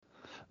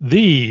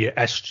The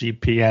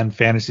SGPN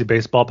Fantasy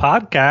Baseball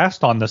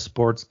Podcast on the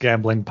Sports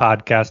Gambling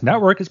Podcast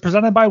Network is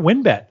presented by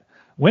WynnBET.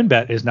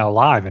 WynnBET is now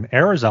live in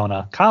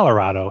Arizona,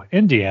 Colorado,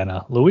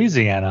 Indiana,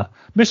 Louisiana,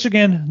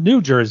 Michigan, New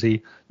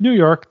Jersey, New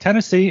York,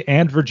 Tennessee,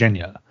 and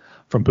Virginia.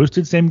 From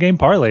boosted same-game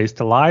parlays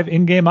to live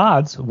in-game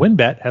odds,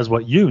 WynnBET has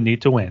what you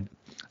need to win.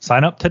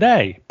 Sign up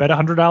today, bet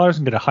 $100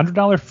 and get a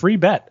 $100 free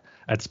bet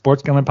at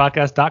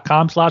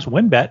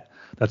sportsgamblingpodcast.com/WynnBET.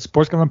 That's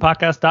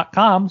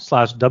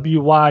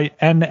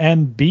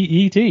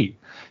sportsgamblingpodcast.com/WYNNBET.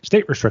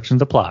 State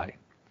restrictions apply.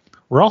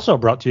 We're also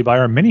brought to you by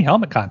our mini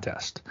helmet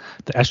contest.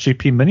 The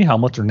SGP mini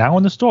helmets are now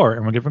in the store,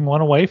 and we're giving one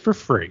away for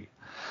free.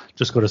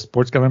 Just go to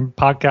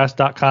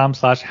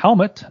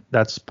sportsgamblingpodcast.com/helmet.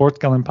 That's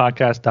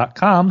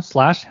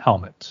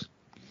sportsgamblingpodcast.com/helmet.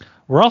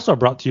 We're also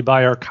brought to you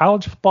by our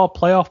college football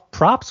playoff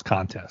props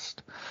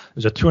contest.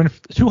 There's a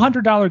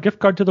 $200 gift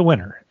card to the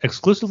winner,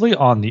 exclusively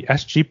on the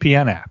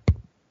SGPN app.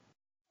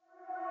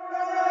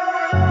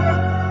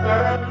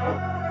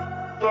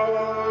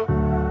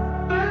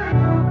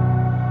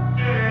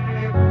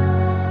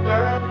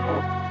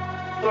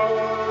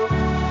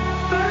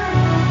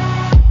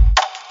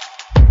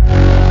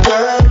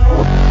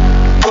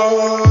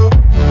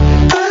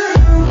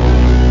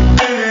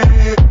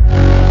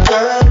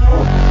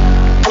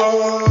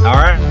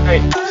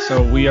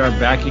 So we are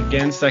back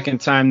again,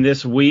 second time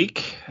this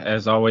week.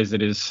 As always,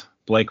 it is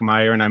Blake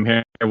Meyer, and I'm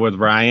here with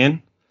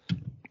Ryan.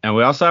 And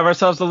we also have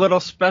ourselves a little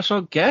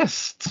special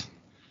guest,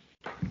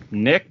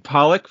 Nick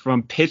Pollock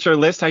from Pitcher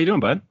List. How you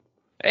doing, bud?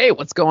 Hey,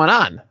 what's going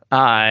on?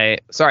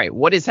 Sorry,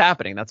 what is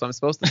happening? That's what I'm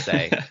supposed to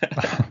say.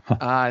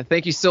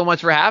 Thank you so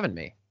much for having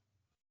me.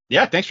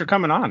 Yeah, thanks for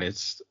coming on.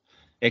 It's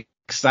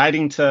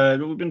exciting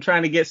we've been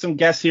trying to get some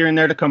guests here and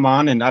there to come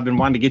on, and I've been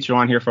wanting to get you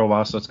on here for a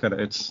while, so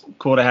it's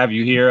cool to have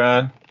you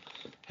here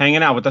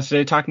hanging out with us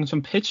today, talking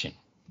some pitching.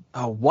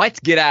 Oh,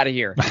 what? Get out of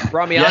here. You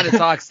brought me on to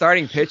talk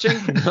starting pitching?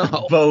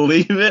 No.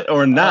 Believe it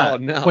or not. Oh,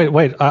 no.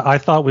 Wait. I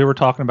thought we were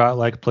talking about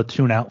like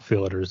platoon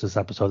outfielders this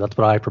episode. That's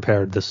what I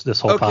prepared this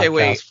whole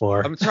podcast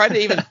for. I'm trying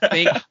to even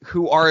think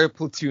who are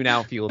platoon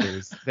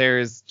outfielders.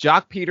 There's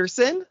Jock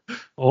Peterson.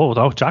 Oh,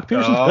 no, Jock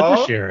Peterson's good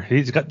this year.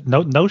 He's got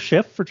no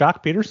shift for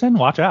Jock Peterson.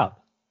 Watch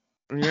out.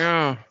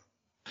 Yeah.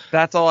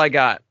 That's all I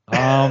got.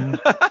 I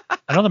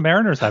know the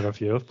Mariners have a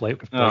few. If Blake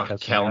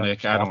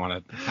Kelenic. I don't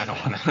want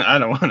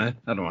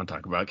to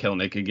talk about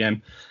Kelenic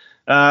again.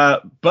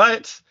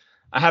 But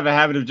I have a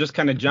habit of just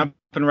kind of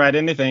jumping right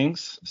into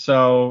things.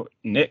 So,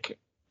 Nick,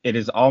 it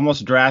is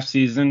almost draft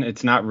season.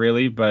 It's not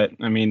really, but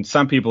I mean,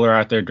 some people are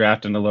out there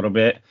drafting a little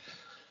bit.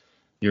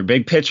 You're a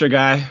big pitcher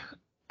guy.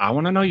 I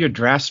want to know your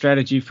draft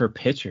strategy for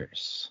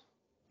pitchers.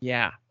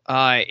 Yeah,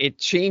 it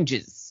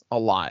changes a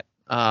lot.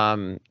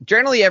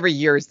 Generally, every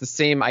year is the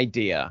same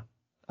idea.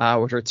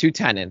 Which are two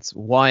tenets.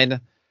 One,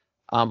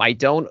 I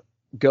don't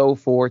go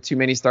for too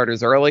many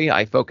starters early.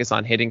 I focus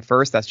on hitting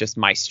first. That's just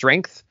my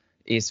strength,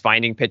 is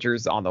finding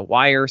pitchers on the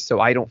wire. So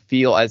I don't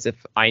feel as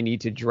if I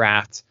need to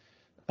draft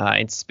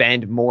and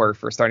spend more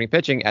for starting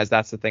pitching, as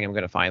that's the thing I'm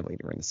going to find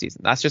later in the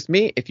season. That's just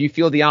me. If you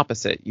feel the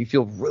opposite, you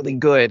feel really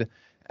good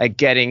at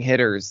getting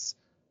hitters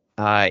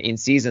in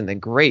season, then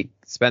great.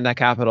 Spend that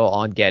capital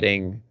on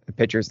getting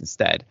pitchers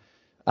instead.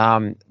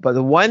 But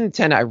the one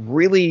tenet I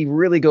really,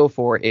 really go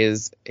for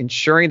is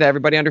ensuring that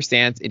everybody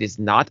understands it is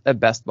not a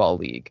best ball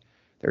league.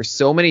 There's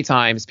so many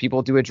times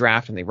people do a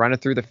draft and they run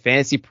it through the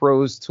Fantasy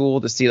Pros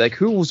tool to see like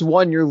who's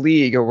won your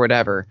league or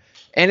whatever.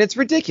 And it's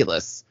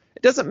ridiculous.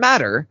 It doesn't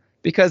matter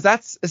because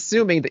that's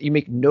assuming that you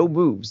make no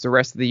moves the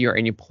rest of the year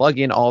and you plug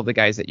in all the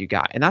guys that you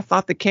got. And that's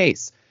not the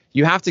case.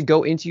 You have to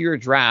go into your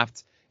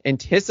draft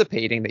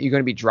anticipating that you're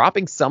going to be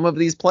dropping some of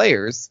these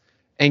players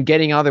and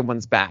getting other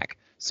ones back.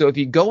 So if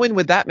you go in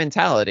with that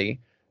mentality,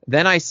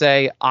 then I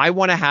say I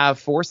want to have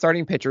 4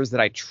 starting pitchers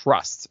that I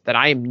trust, that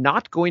I am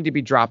not going to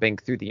be dropping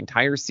through the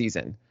entire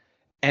season.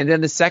 And then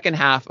the second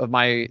half of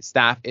my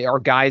staff are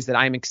guys that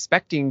I'm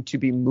expecting to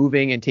be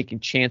moving and taking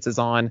chances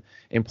on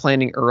and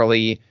planning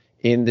early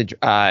in the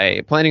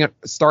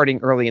starting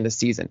early in the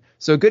season.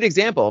 So a good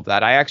example of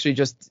that, I actually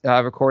just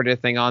recorded a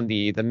thing on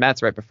the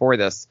Mets right before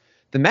this.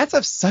 The Mets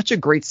have such a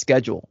great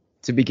schedule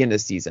to begin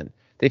this season.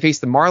 They face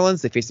the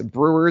Marlins, they face the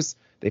Brewers,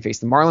 they face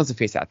the Marlins, they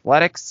face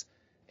Athletics.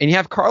 And you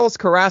have Carlos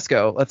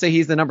Carrasco. Let's say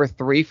he's the number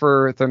 3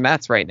 for the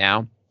Mets right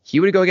now.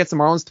 He would go against the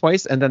Marlins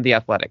twice and then the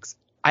Athletics.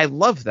 I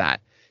love that.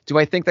 Do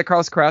I think that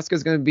Carlos Carrasco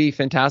is going to be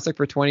fantastic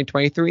for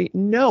 2023?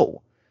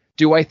 No.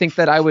 Do I think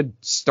that I would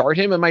start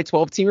him in my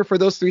 12-teamer for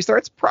those 3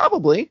 starts?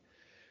 Probably.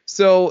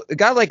 So a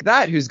guy like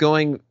that who's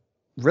going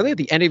really at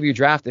the end of your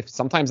draft, if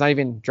sometimes not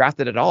even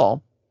drafted at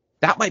all,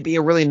 that might be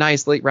a really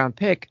nice late round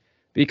pick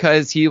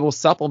because he will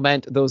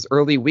supplement those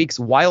early weeks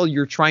while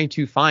you're trying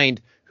to find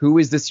who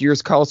is this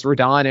year's Carlos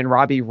Rodon and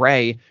Robbie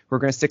Ray who are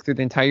going to stick through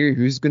the entire year,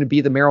 who's going to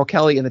be the Merrill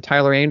Kelly and the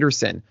Tyler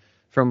Anderson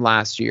from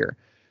last year.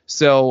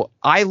 So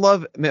I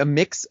love a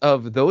mix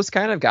of those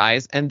kind of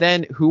guys. And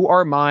then who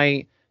are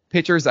my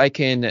pitchers I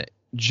can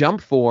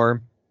jump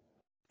for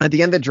at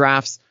the end of the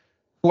drafts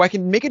who I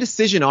can make a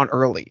decision on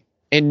early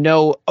and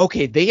know,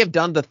 okay, they have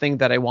done the thing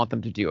that I want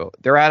them to do.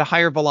 They're at a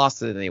higher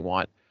velocity than they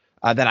want.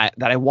 that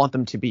I want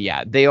them to be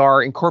at. They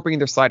are incorporating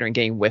their slider and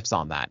getting whiffs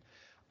on that.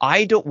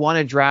 I don't want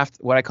to draft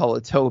what I call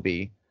a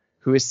Toby,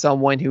 who is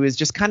someone who is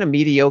just kind of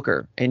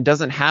mediocre and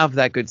doesn't have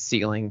that good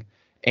ceiling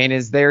and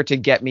is there to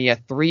get me a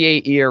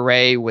 3.8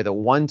 ERA with a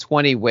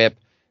 120 whip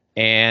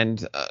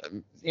and a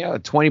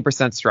 20%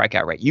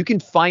 strikeout rate. You can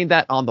find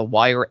that on the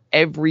wire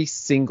every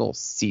single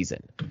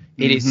season.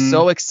 It is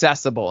so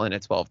accessible in a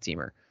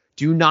 12-teamer.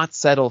 Do not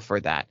settle for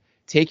that.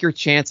 Take your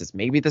chances.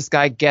 Maybe this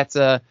guy gets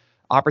a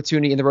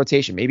opportunity in the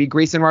rotation. Maybe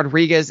Grayson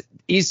Rodriguez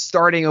is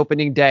starting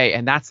opening day,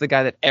 and that's the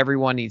guy that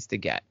everyone needs to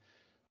get.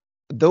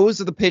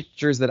 Those are the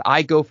pitchers that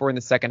I go for in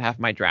the second half of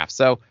my draft.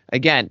 So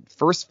again,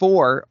 first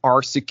 4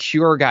 are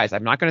secure guys.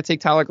 I'm not going to take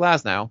Tyler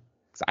Glasnow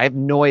because I have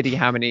no idea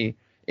how many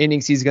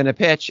innings he's going to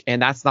pitch,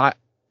 and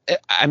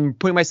I'm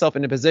putting myself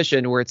in a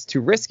position where it's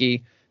too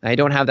risky, and I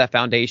don't have that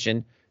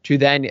foundation to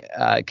then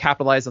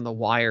capitalize on the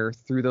wire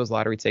through those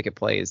lottery ticket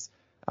plays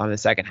in the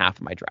second half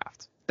of my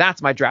draft.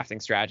 That's my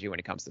drafting strategy when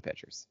it comes to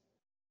pitchers.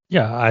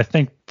 Yeah, I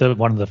think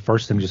one of the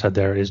first things you said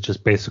there is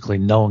just basically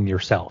knowing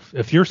yourself.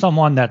 If you're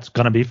someone that's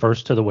going to be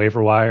first to the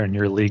waiver wire and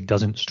your league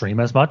doesn't stream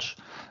as much,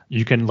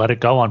 you can let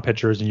it go on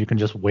pitchers and you can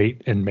just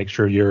wait and make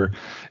sure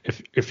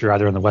if you're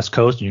either on the West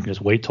Coast, you can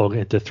just wait till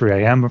it to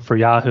 3 a.m. for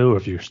Yahoo.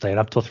 If you're staying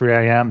up till 3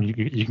 a.m.,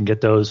 you can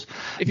get those.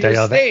 If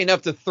you're staying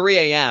up to 3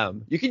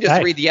 a.m., you can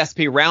just read the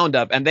SP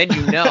Roundup and then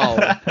you know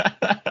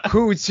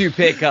who to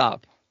pick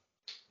up.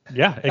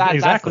 Yeah, exactly.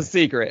 That's the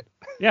secret.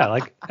 Yeah,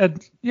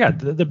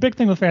 the big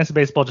thing with fantasy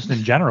baseball just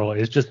in general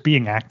is just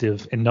being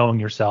active and knowing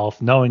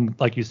yourself, knowing,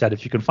 like you said,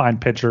 if you can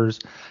find pitchers,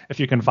 if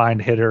you can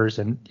find hitters,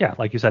 and yeah,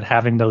 like you said,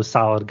 having those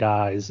solid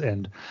guys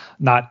and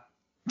not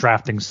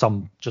drafting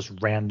some just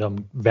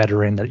random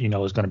veteran that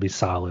is going to be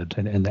solid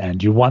in the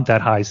end. You want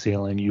that high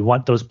ceiling. You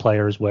want those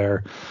players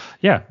where,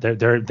 yeah,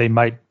 they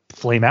might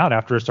flame out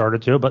after a start or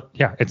two, but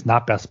yeah, it's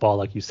not best ball,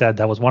 like you said.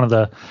 That was one of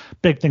the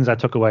big things I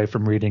took away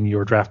from reading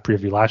your draft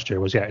preview last year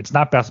was, yeah, it's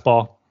not best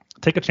ball.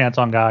 Take a chance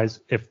on guys.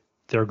 If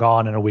they're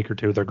gone in a week or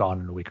two, they're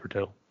gone in a week or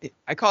two.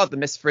 I call it the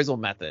Miss Frizzle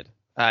method.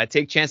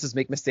 Take chances,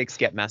 make mistakes,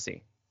 get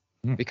messy.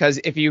 Because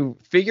if you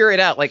figure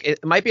it out, like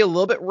it might be a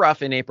little bit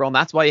rough in April, and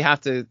that's why you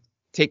have to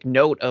take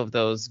note of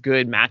those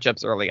good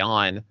matchups early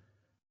on.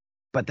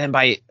 But then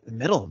by the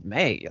middle of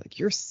May, like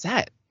you're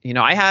set.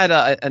 I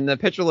had in the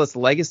Pitcherless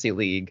Legacy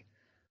League,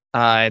 we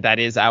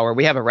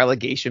have a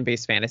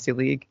relegation-based fantasy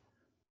league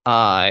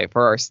for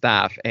our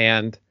staff,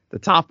 and the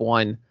top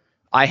one,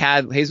 I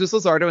had Jesus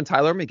Luzardo and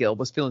Tyler McGill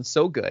was feeling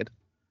so good.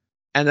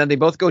 And then they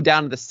both go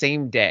down the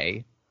same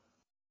day.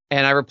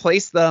 And I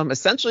replaced them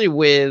essentially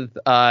with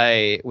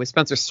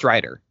Spencer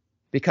Strider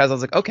because I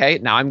was like, okay,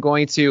 now I'm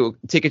going to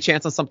take a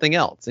chance on something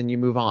else. And you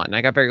move on. And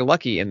I got very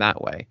lucky in that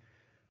way.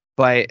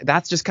 But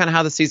that's just kind of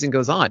how the season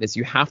goes on is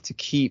you have to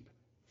keep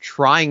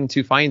trying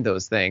to find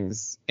those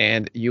things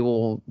and you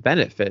will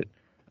benefit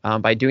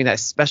by doing that,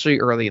 especially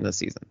early in the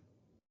season.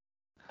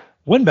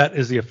 WynnBET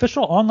is the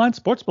official online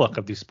sportsbook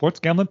of the Sports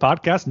Gambling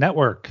Podcast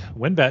Network.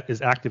 WynnBET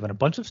is active in a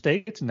bunch of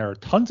states, and there are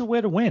tons of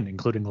ways to win,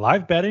 including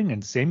live betting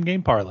and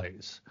same-game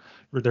parlays.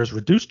 There's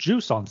reduced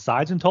juice on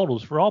sides and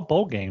totals for all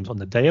bowl games on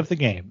the day of the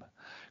game.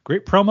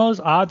 Great promos,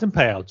 odds, and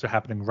payouts are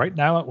happening right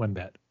now at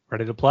WynnBET.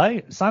 Ready to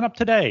play? Sign up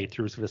today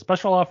to receive a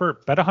special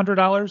offer. Bet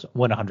 $100,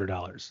 win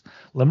 $100.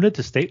 Limited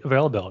to state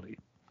availability.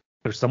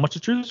 There's so much to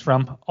choose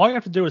from. All you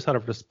have to do is head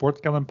over to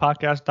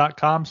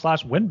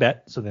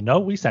sportsgamblingpodcast.com/WynnBET so they know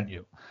we sent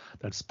you.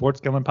 That's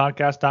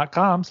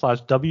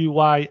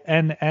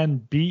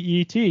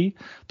sportsgamblingpodcast.com/WYNNBET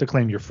to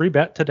claim your free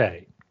bet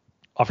today.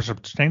 Offer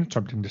subject to change.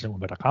 Terms and conditions at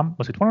WynnBET.com.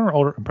 Must be 21 or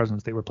older and present in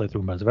the state where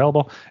playthrough WynnBET is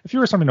available. If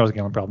you or somebody knows a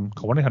gambling problem,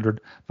 call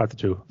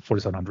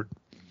 1-800-522-4700.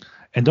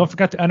 And don't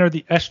forget to enter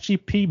the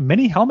SGP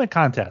mini helmet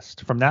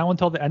contest. From now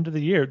until the end of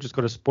the year, just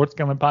go to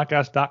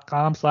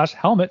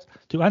sportsgamblingpodcast.com/helmet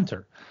to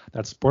enter.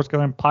 That's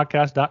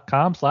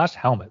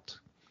sportsgamblingpodcast.com/helmet.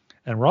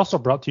 And we're also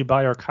brought to you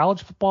by our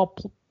college football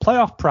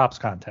playoff props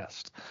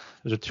contest.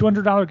 There's a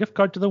 $200 gift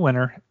card to the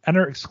winner.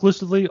 Enter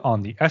exclusively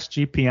on the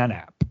SGPN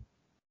app.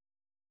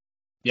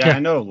 Yeah. I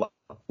know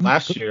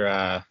last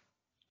year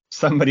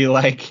somebody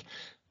like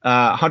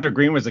Hunter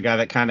Green was the guy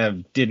that kind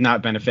of did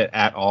not benefit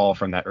at all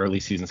from that early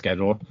season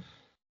schedule.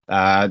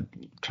 Trying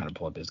to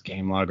pull up his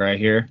game log right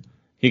here.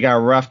 He got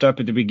roughed up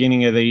at the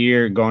beginning of the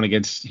year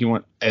he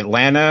went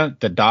Atlanta,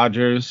 the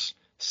Dodgers,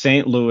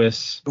 St.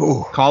 Louis,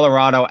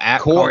 Colorado at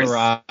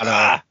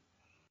Colorado,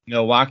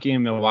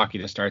 Milwaukee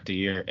to start the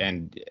year.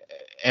 And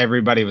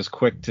everybody was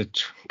quick to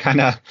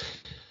kind of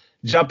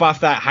jump off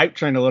that hype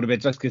train a little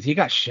bit just because he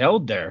got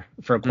shelled there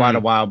for quite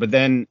a while. But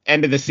then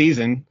end of the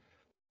season,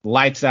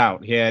 lights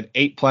out. He had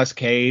 8+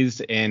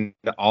 Ks in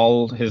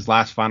all his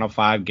last final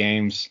 5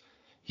 games.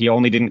 He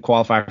only didn't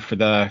qualify for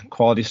the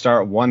quality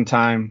start one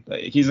time.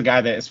 He's a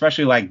guy that,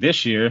 especially like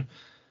this year,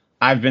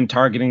 I've been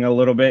targeting a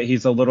little bit.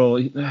 He's a little,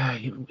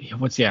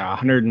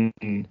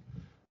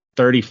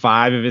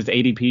 135 of his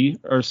ADP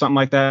or something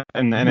like that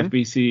in the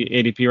NFBC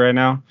ADP right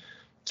now.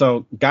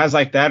 So guys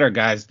like that are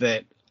guys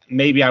that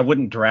maybe I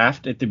wouldn't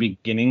draft at the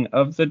beginning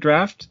of the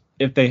draft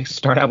if they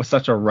start out with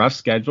such a rough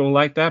schedule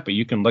like that. But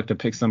you can look to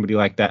pick somebody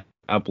like that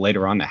up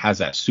later on that has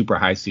that super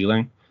high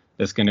ceiling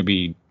that's going to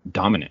be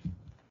dominant.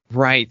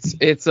 Right.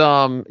 It's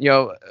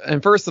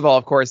and first of all,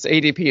 of course,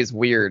 ADP is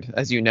weird,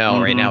 as you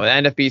know, right now with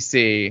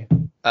NFBC.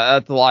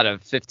 That's a lot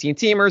of 15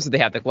 teamers. They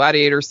have the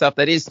gladiator stuff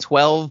that is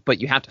 12, but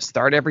you have to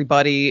start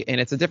everybody,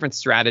 and it's a different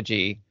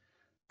strategy.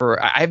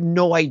 I have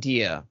no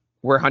idea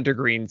where Hunter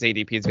Green's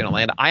ADP is going to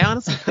land. I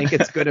honestly think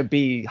it's going to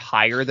be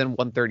higher than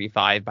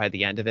 135 by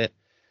the end of it.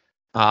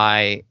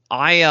 I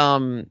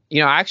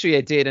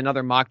did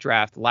another mock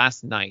draft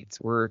last night.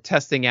 We're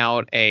testing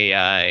out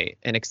an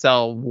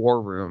Excel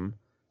war room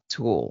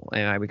tool,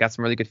 and we got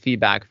some really good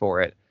feedback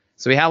for it.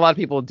 So we had a lot of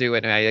people do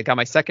it, and I got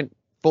my second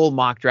full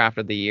mock draft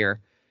of the year.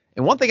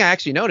 And one thing I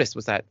actually noticed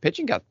was that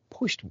pitching got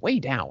pushed way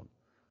down.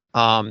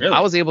 Really?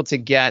 I was able to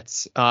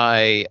get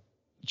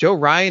Joe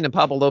Ryan and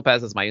Pablo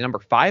Lopez as my number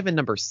 5 and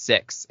number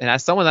 6. And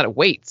as someone that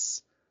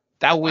waits,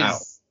 that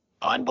was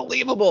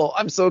unbelievable.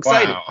 I'm so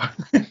excited. Wow.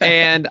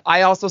 And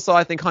I also saw,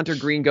 I think, Hunter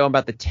Green go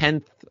about the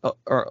 10th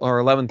or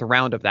 11th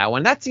round of that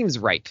one. That seems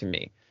right to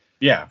me.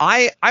 Yeah.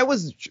 I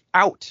was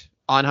out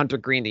on Hunter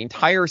Green the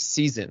entire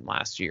season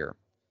last year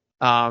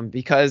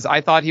because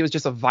I thought he was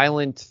just a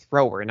violent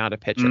thrower, not a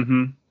pitcher,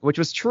 which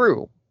was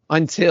true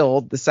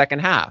until the second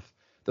half.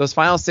 Those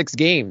final 6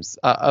 games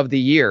of the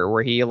year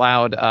where he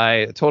allowed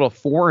a total of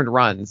 4 earned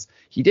runs.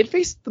 He did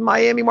face the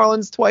Miami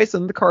Marlins twice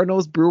and the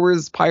Cardinals,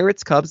 Brewers,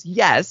 Pirates, Cubs.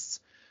 Yes,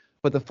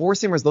 but the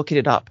four-seamer is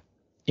located up.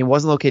 It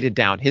wasn't located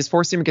down. His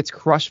four-seamer gets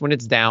crushed when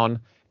it's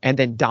down and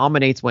then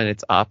dominates when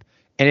it's up.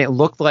 And it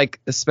looked like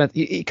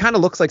it kind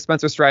of looks like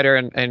Spencer Strider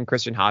and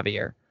Christian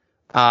Javier.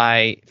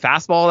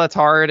 Fastball that's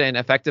hard and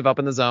effective up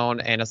in the zone,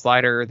 and a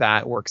slider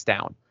that works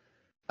down.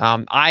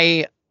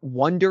 I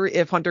wonder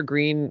if Hunter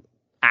Green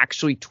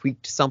actually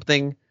tweaked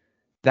something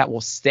that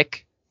will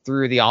stick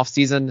through the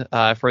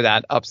offseason for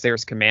that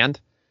upstairs command.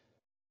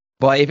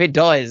 But if it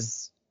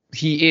does,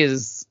 he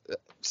is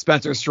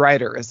Spencer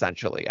Strider,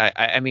 essentially.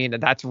 I mean,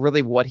 that's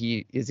really what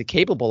he is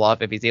capable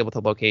of if he's able to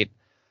locate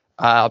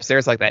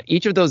upstairs like that.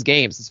 Each of those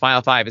games, his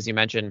final 5, as you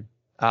mentioned,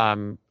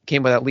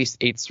 came with at least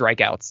 8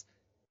 strikeouts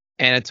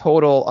and a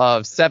total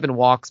of 7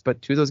 walks,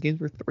 but 2 of those games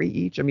were 3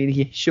 each. I mean,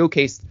 he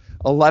showcased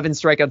 11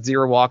 strikeouts,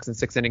 0 walks, and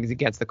 6 innings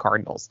against the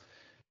Cardinals.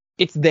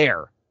 It's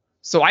there.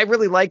 So I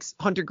really like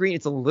Hunter Green.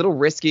 It's a little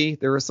risky.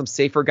 There are some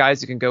safer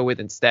guys you can go with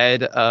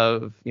instead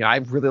of, I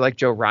really like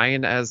Joe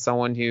Ryan as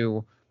someone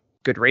who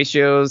good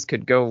ratios,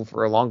 could go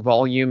for a long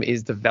volume,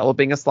 is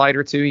developing a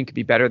slider too. He could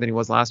be better than he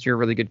was last year.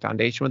 Really good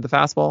foundation with the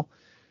fastball.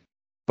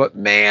 But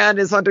man,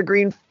 is Hunter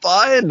Green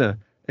fun,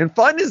 and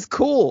fun is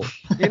cool.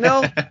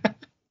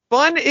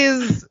 Fun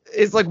is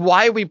like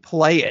why we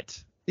play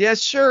it. Yeah,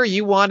 sure.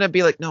 You want to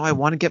be like, no, I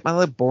want to get my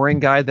little boring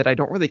guy that I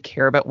don't really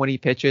care about when he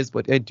pitches,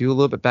 but I do a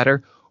little bit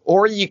better.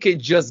 Or you could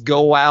just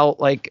go out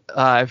like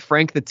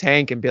Frank the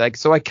Tank and be like,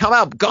 so I come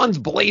out guns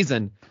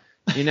blazing,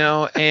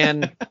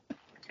 and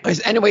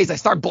anyways, I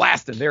start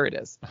blasting. There it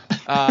is.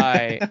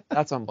 That's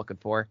what I'm looking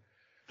for.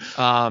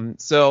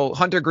 So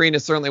Hunter Green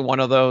is certainly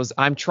one of those.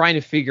 I'm trying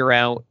to figure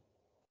out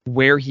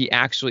where he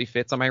actually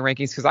fits on my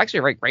rankings, because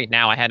actually right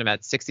now I had him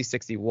at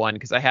 60-61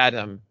 because I had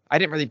him. I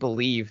didn't really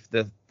believe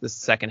the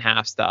second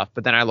half stuff,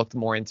 but then I looked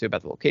more into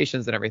about the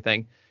locations and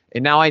everything,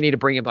 and now I need to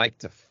bring him like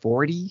to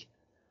 40.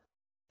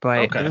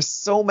 But there's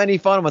so many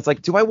fun ones.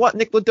 Like, do I want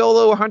Nick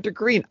Lodolo or Hunter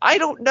Green? I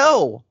don't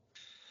know.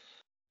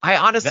 I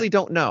honestly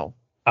don't know.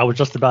 I was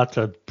just about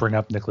to bring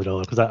up Nick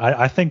Lodolo because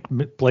I think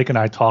Blake and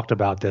I talked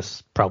about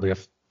this probably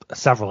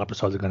several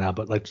episodes ago now,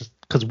 but like just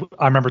because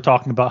I remember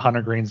talking about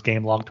Hunter Green's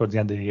game log towards the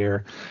end of the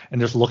year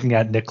and just looking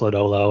at Nick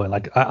Lodolo and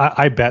like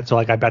I bet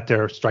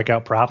their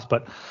strikeout props,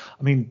 but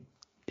I mean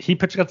he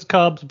pitched against the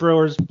Cubs,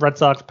 Brewers, Red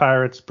Sox,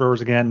 Pirates,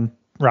 Brewers again,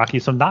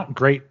 Rockies, so not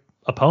great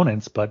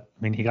opponents, but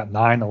I mean he got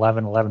 11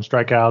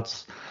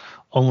 strikeouts,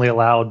 only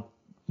allowed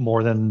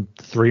more than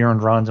 3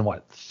 earned runs in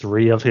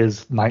 3 of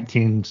his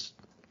 19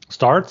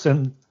 starts,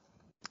 and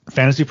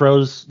Fantasy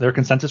Pros, their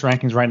consensus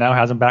rankings right now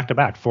has him back to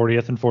back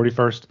 40th and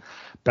 41st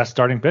best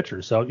starting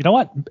pitchers. So you know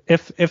what,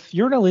 if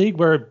you're in a league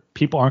where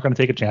people aren't going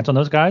to take a chance on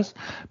those guys,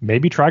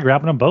 maybe try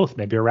grabbing them both,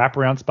 maybe a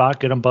wraparound spot,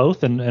 get them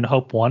both and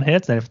hope 1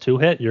 hits, and if 2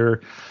 hit,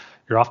 you're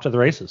off to the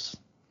races.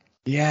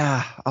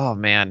 Yeah. Oh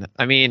man.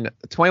 I mean,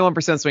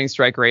 21% swing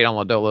strike rate on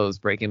Lodolo's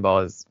breaking ball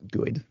is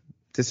good,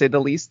 to say the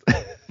least.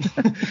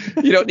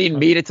 You don't need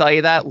me to tell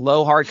you that.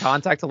 Low hard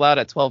contact allowed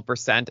at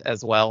 12%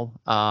 as well.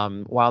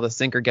 While the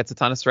sinker gets a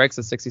ton of strikes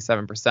at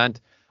 67%.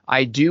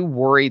 I do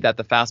worry that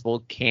the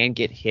fastball can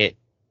get hit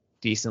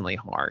decently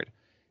hard.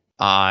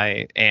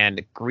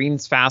 And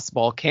Green's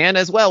fastball can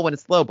as well when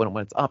it's low, but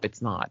when it's up,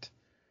 it's not.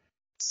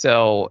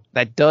 So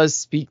that does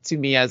speak to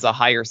me as a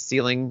higher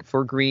ceiling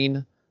for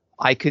Green.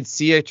 I could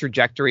see a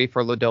trajectory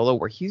for Lodolo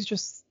where he's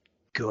just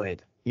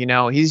good.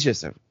 He's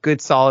just a good,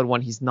 solid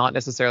one. He's not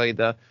necessarily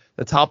the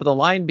top of the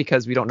line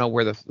because we don't know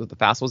where the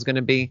fastball is going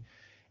to be.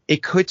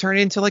 It could turn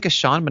into like a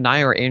Sean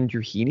Manaea or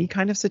Andrew Heaney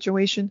kind of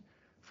situation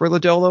for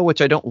Lodolo,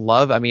 which I don't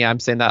love. I mean, I'm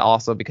saying that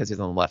also because he's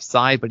on the left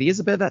side, but he is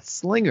a bit of that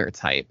slinger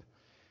type.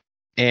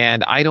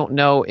 And I don't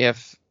know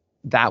if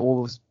that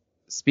will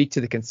speak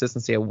to the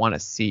consistency I want to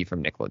see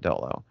from Nick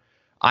Lodolo.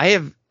 I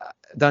have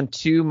done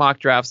 2 mock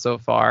drafts so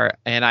far,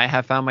 and I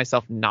have found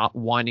myself not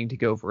wanting to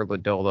go for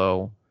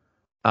Lodolo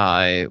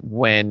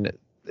when,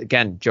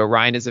 again, Joe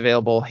Ryan is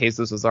available,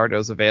 Jesus Luzardo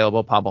is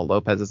available, Pablo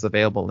Lopez is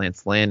available,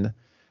 Lance Lynn.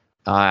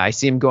 I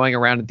see him going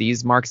around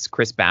these marks,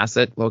 Chris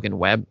Bassett, Logan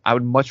Webb. I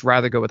would much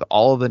rather go with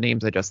all of the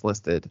names I just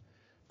listed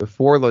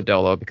before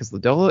Lodolo, because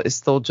Lodolo is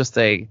still just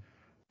I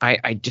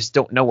just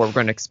don't know what we're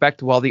going to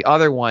expect, while the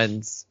other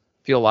ones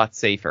feel a lot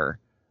safer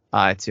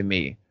to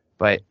me.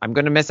 But I'm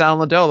going to miss out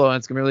on Lodolo, and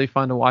it's going to be really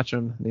fun to watch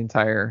him the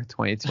entire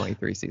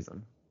 2023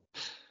 season.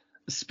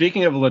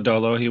 Speaking of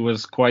Lodolo, he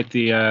was quite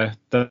the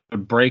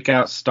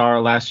breakout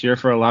star last year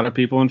for a lot of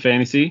people in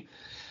fantasy.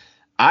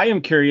 I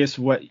am curious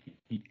what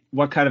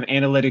kind of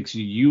analytics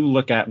you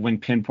look at when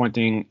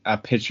pinpointing a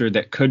pitcher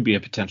that could be a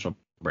potential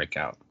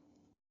breakout.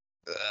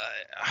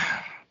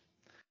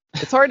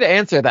 It's hard to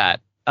answer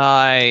that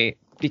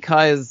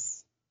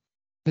because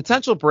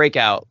potential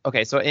breakout.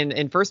 Okay, so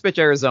in First Pitch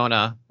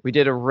Arizona, we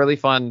did a really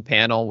fun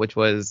panel, which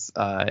was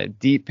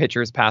deep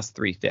pitchers past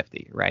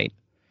 350, right?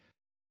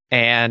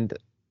 And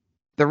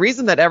the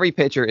reason that every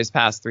pitcher is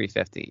past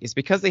 350 is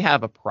because they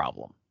have a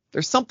problem.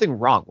 There's something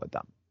wrong with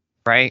them,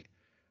 right?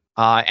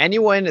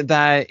 Anyone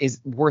that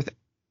is worth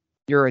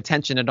your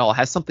attention at all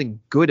has something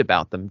good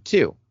about them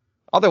too.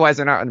 Otherwise,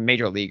 they're not a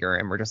major leaguer,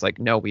 and we're just like,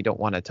 no, we don't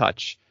want to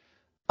touch,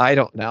 I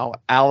don't know,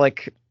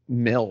 Alec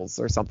Mills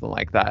or something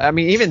like that. I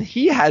mean, even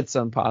he had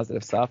some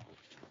positive stuff.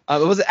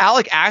 Was it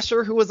Alec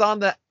Asher who was on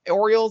the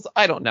Orioles?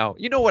 I don't know.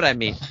 You know what I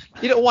mean.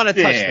 You don't want to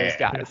touch those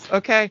guys,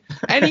 okay?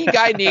 Any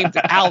guy named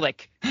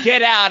Alec,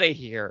 get out of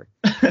here.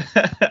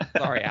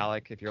 Sorry,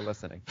 Alec, if you're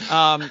listening.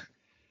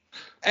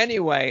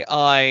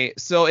 Anyway,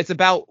 so it's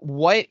about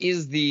what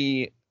is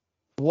the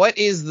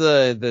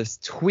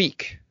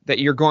tweak that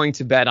you're going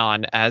to bet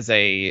on as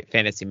a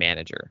fantasy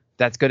manager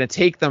that's going to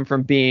take them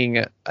from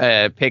being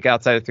a pick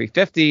outside of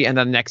 350 and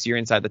then next year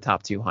inside the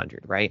top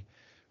 200, right?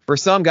 For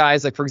some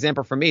guys, like for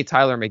example, for me,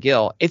 Tyler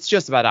McGill, it's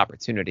just about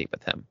opportunity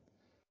with him.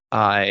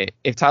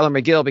 If Tyler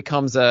McGill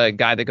becomes a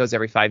guy that goes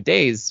every 5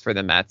 days for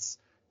the Mets,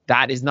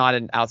 that is not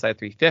an outside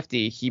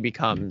 350. He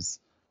becomes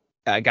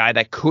a guy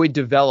that could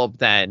develop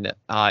then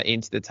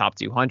into the top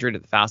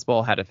 200. The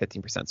fastball had a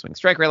 15% swing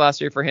strike rate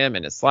last year for him,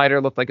 and his slider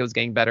looked like it was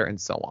getting better, and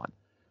so on,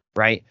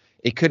 right?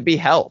 It could be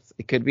health.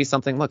 It could be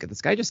something, look, if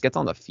this guy just gets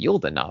on the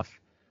field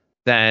enough,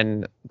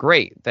 then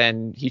great.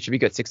 Then he should be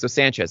good. Sixto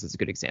Sanchez is a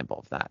good example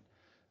of that,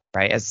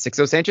 right? As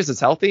Sixto Sanchez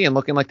is healthy and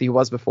looking like he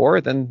was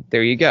before, then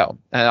there you go.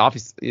 And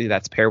obviously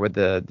that's paired with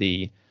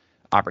the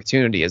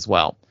opportunity as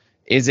well.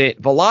 Is it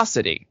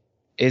velocity?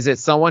 Is it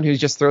someone who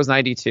just throws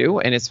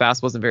 92 and his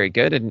fastball isn't very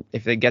good? And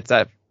if it gets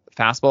that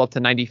fastball up to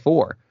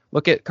 94,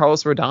 look at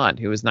Carlos Rodon,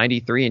 who was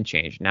 93 and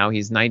change. Now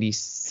he's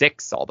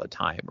 96 all the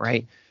time,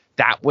 right?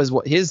 That was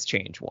what his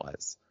change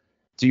was.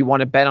 Do you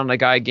want to bet on a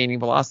guy gaining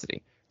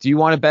velocity? Do you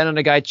want to bet on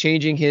a guy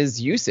changing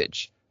his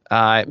usage?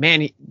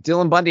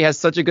 Dylan Bundy has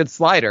such a good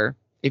slider.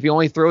 If he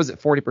only throws it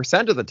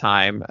 40% of the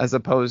time as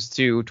opposed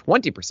to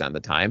 20% of the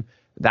time,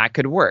 that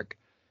could work.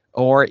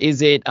 Or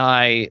is it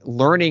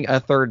learning a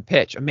third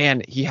pitch?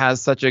 Man, he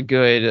has such a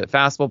good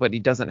fastball, but he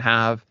doesn't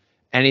have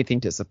anything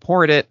to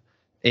support it.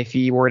 If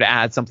he were to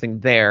add something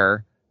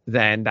there,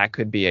 then that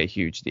could be a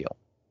huge deal.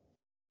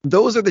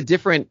 Those are the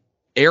different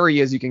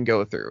areas you can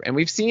go through. And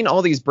we've seen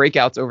all these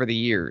breakouts over the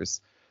years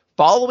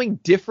following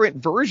different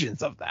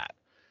versions of that.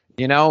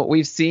 You know,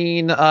 we've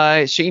seen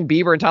Shane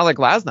Bieber and Tyler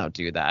Glasnow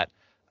do that,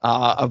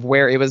 of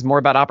where it was more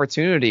about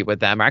opportunity with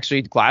them.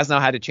 Actually, Glasnow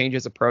had to change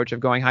his approach of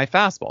going high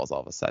fastballs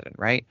all of a sudden,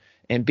 right?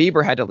 And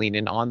Bieber had to lean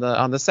in on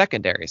the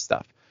secondary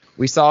stuff.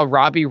 We saw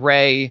Robbie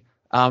Ray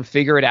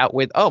figure it out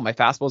with, my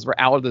fastballs were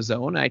out of the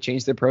zone, and I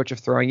changed the approach of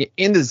throwing it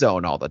in the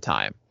zone all the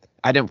time.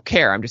 I don't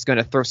care. I'm just going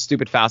to throw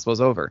stupid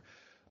fastballs over.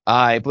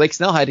 Blake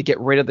Snell had to get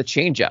rid of the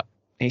changeup,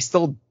 and he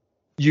still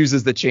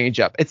uses the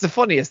changeup. It's the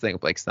funniest thing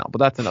with Blake Snell, but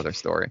that's another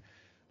story.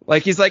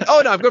 Like, he's like,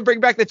 oh, no, I'm going to bring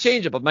back the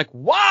changeup. I'm like,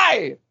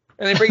 why?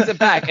 And then he brings it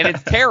back, and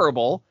it's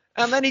terrible.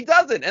 And then he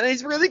doesn't, and then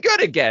he's really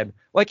good again.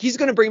 Like, he's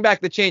going to bring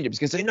back the changeup. He's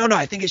going to say, no,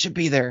 I think it should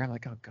be there. I'm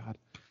like, oh, God.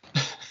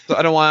 So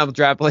I don't want to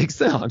draft Blake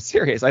Snell. I'm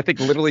serious. I think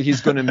literally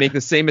he's going to make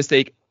the same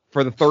mistake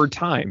for the third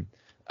time.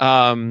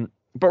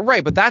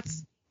 But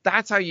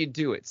that's how you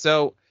do it.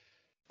 So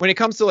when it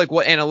comes to like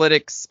what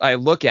analytics I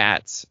look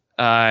at,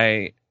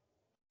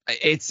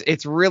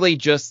 it's really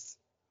just,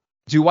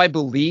 do I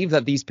believe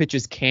that these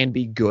pitches can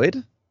be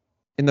good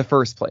in the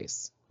first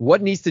place?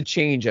 What needs to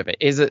change of it?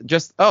 Is it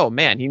just, oh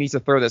man, he needs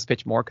to throw this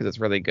pitch more because it's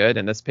really good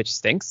and this pitch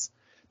stinks?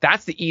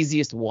 That's the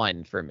easiest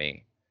one for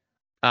me.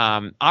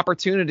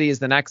 Opportunity is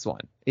the next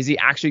one. Is he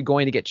actually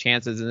going to get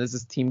chances, and is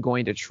this team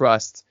going to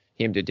trust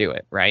him to do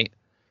it, right?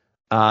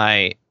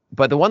 But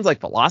the ones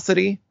like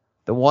velocity,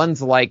 the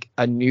ones like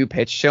a new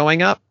pitch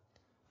showing up,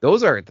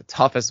 those are the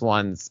toughest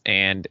ones,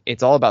 and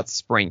it's all about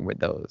spring with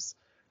those.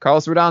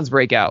 Carlos Rodon's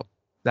breakout,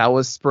 that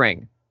was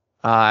spring.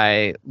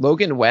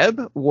 Logan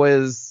Webb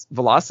was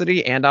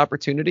velocity and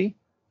opportunity,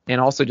 and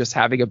also just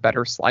having a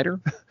better slider.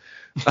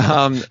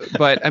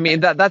 But I mean,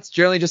 that's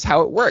generally just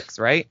how it works,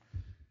 right?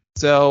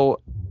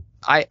 So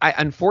I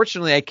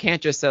unfortunately I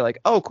can't just say like,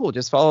 oh cool,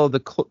 just follow the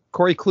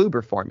Corey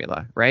Kluber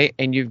formula, right?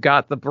 And you've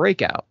got the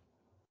breakout.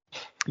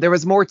 There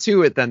was more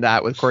to it than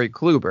that with Corey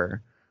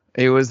Kluber.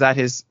 It was that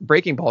his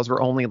breaking balls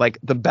were only like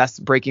the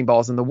best breaking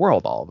balls in the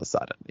world all of a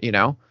sudden, you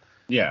know?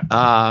 Yeah.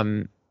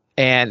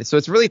 And so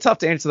it's really tough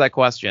to answer that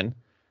question.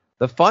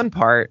 The fun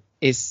part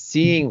is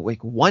seeing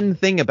like one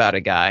thing about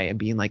a guy and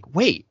being like,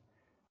 wait,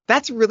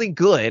 that's really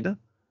good.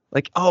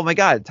 Like, oh my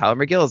God, Tyler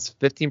McGill's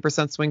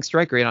 15% swing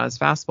strike rate on his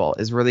fastball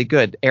is really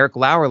good. Eric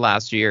Lauer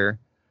last year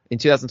in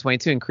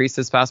 2022 increased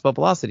his fastball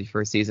velocity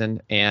for a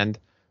season. And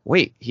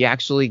wait, he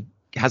actually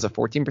has a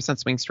 14%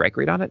 swing strike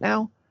rate on it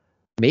now.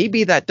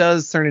 Maybe that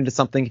does turn into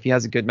something if he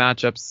has a good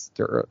matchups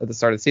at the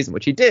start of the season,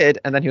 which he did.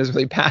 And then he was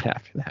really bad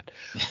after that.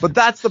 But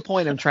that's the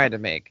point I'm trying to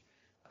make.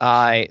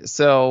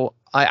 So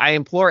I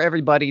implore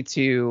everybody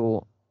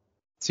to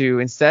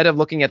instead of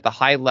looking at the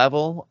high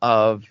level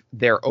of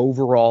their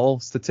overall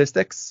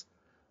statistics,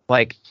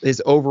 like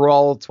his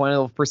overall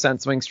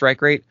 12% swing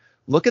strike rate,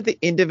 look at the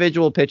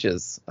individual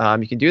pitches.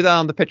 You can do that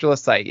on the Pitcherless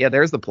site. Yeah,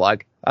 there's the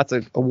plug. That's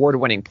an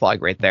award-winning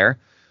plug right there.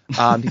 You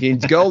can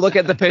go look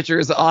at the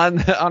pitchers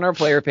on our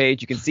player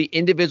page. You can see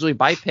individually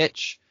by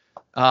pitch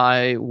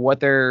what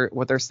their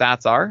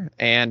stats are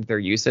and their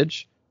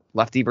usage,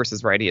 lefty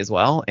versus righty as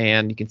well.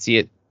 And you can see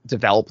it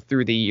develop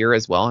through the year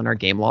as well in our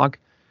game log.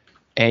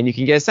 And you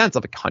can get a sense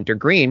of like Hunter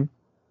Green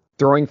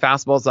throwing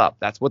fastballs up.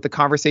 That's what the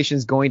conversation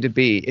is going to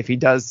be. If he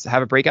does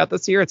have a breakout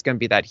this year, it's going to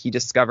be that he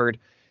discovered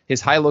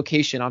his high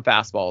location on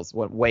fastballs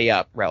went way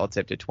up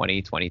relative to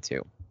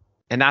 2022.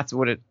 And that's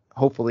what it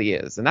hopefully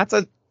is. And that's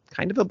a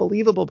kind of a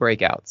believable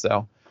breakout.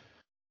 So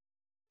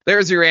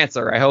there's your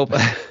answer. I hope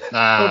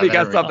hope you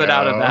got something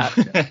out of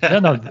that. Yeah,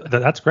 no,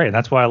 that's great.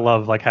 That's why I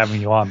love like having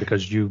you on,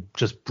 because you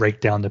just break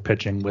down the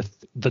pitching with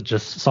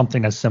just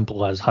something as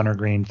simple as Hunter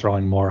Green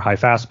throwing more high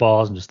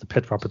fastballs and just the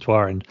pitch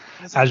repertoire. And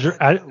as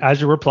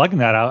you were plugging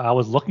that, I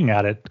was looking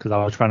at it because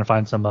I was trying to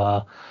find some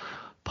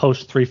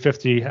post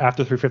 350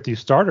 after 350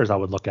 starters I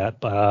would look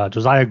at. But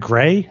Josiah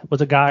Gray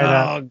was a guy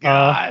that. Oh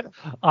God.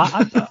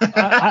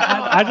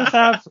 I just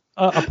have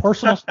a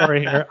personal story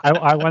here.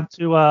 I went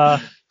to.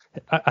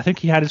 I think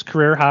he had his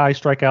career high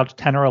strikeouts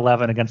 10 or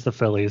 11 against the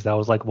Phillies. That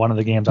was like one of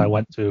the games I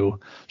went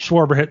to.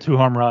 Schwarber hit 2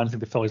 home runs. I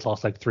think the Phillies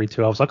lost like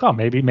 3-2. I was like, oh,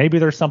 maybe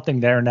there's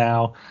something there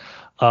now.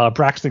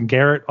 Braxton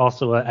Garrett,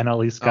 also an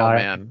NL East guy. Oh,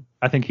 man.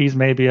 I think he's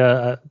maybe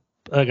a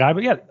guy.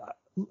 But yeah,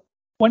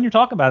 when you're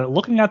talking about it,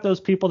 looking at those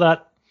people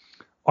that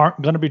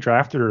aren't going to be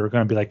drafted or are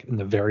going to be like in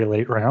the very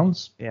late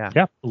rounds.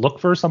 Yeah. Look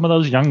for some of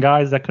those young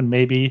guys that can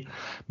maybe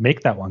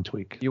make that one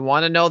tweak. You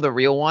want to know the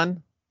real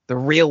one? The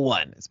real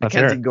one is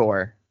Mackenzie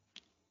Gore.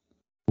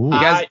 You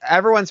guys,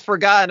 everyone's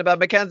forgotten about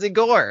Mackenzie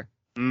Gore.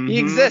 Mm-hmm. He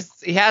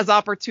exists. He has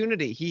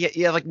opportunity. He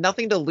had like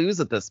nothing to lose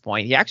at this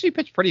point. He actually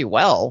pitched pretty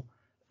well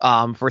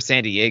for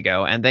San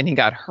Diego, and then he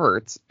got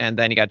hurt, and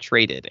then he got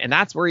traded. And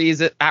that's where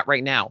he's at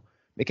right now.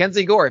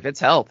 Mackenzie Gore, if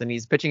it's health and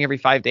he's pitching every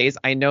 5 days,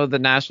 I know the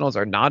Nationals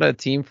are not a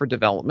team for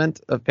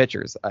development of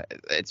pitchers.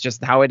 It's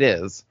just how it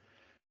is.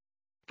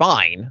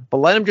 Fine, but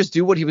let him just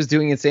do what he was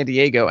doing in San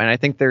Diego, and I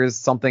think there's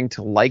something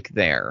to like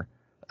there.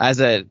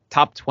 As a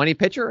top 20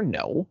 pitcher,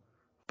 no.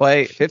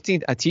 But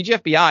 15, a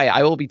TGFBI,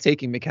 I will be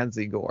taking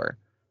Mackenzie Gore.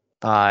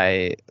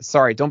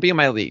 Sorry, don't be in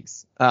my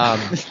leagues.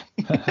 But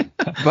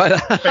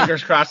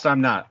fingers crossed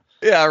I'm not.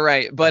 Yeah,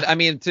 right. But I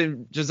mean,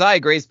 to Josiah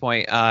Gray's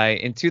point,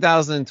 in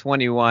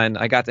 2021,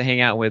 I got to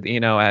hang out with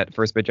Eno at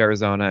First Pitch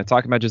Arizona,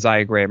 talking about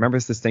Josiah Gray. I remember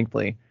this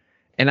distinctly.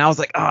 And I was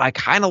like, oh, I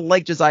kind of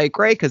like Josiah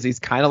Gray because he's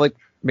kind of like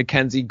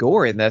Mackenzie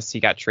Gore in this.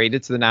 He got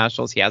traded to the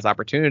Nationals. He has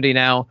opportunity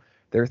now.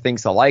 There are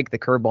things to like. The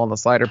curveball and the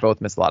slider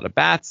both miss a lot of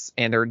bats.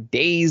 And there are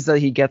days that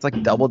he gets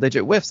like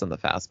double-digit whiffs on the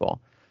fastball.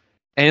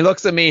 And he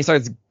looks at me, he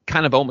starts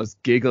kind of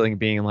almost giggling,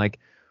 being like,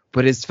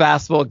 but his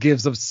fastball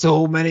gives up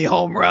so many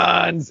home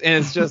runs.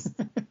 And it's just,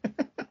 and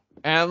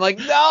I'm like,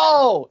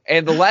 no.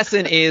 And the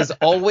lesson is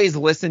always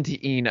listen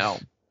to Eno.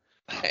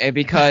 And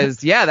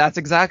because, yeah, that's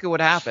exactly what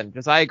happened.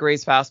 Josiah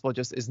Gray's fastball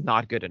just is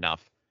not good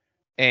enough.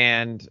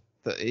 And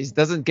he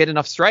doesn't get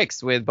enough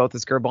strikes with both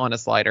his curveball and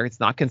his slider. It's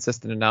not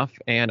consistent enough.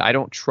 And I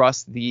don't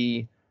trust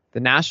the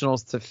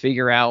Nationals to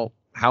figure out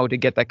how to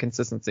get that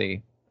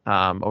consistency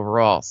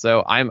overall.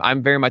 So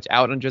I'm very much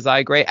out on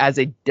Josiah Gray as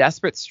a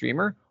desperate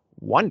streamer.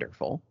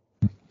 Wonderful.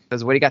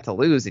 Because what he got to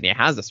lose, and he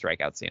has a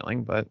strikeout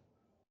ceiling, but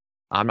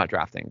I'm not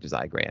drafting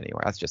Josiah Gray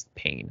anywhere. That's just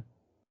pain.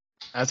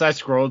 As I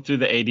scrolled through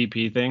the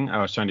ADP thing,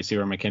 I was trying to see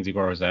where Mackenzie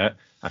Gore was at.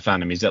 I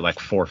found him. He's at like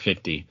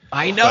 450.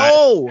 I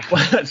know.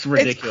 That's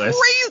ridiculous.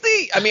 It's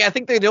crazy. I mean, I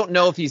think they don't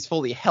know if he's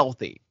fully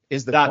healthy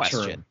is the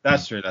question. True.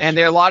 That's true. And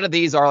there a lot of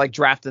these are like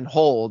draft and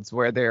holds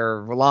where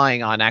they're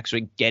relying on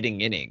actually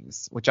getting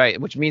innings, which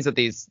means that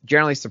these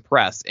generally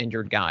suppress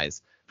injured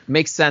guys.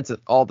 Makes sense,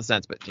 all the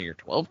sense, but to your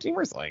 12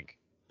 teamers, like,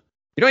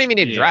 you don't even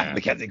need to draft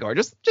Mackenzie Gore.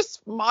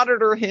 Just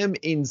monitor him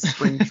in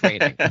spring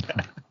training.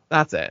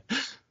 That's it.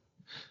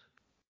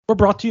 We're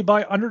brought to you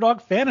by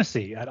Underdog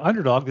Fantasy. At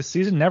Underdog, the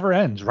season never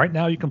ends. Right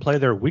now, you can play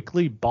their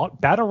weekly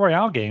Battle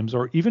Royale games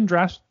or even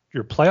draft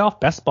your playoff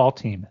best ball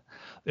team.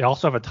 They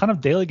also have a ton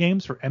of daily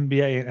games for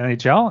NBA and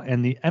NHL,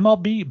 and the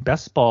MLB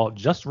Best Ball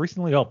just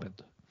recently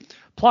opened.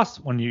 Plus,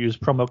 when you use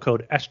promo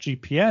code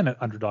SGPN at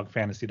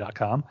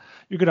UnderdogFantasy.com,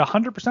 you get a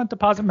 100%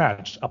 deposit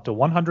match up to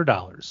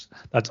 $100.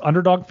 That's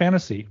Underdog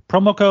Fantasy,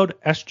 promo code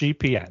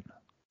SGPN.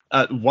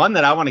 One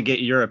that I want to get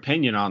your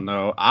opinion on,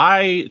 though,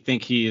 I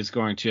think he is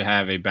going to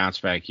have a bounce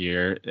back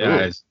year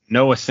as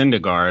Noah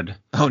Syndergaard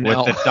with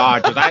the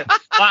Dodgers.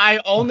 I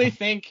only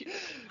think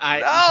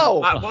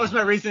what was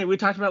my reasoning? We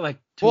talked about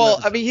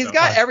he's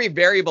got every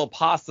variable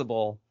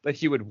possible that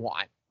he would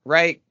want,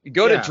 right? You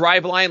go to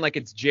Driveline like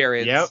it's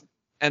Jared's. Yep.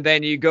 And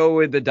then you go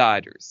with the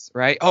Dodgers,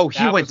 right? Oh,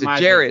 he went to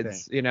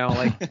Jared's,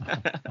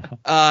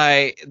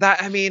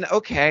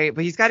 okay,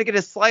 but he's got to get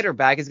his slider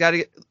back. He's got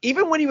to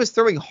even when he was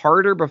throwing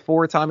harder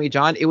before Tommy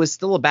John, it was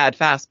still a bad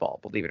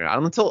fastball, believe it or not.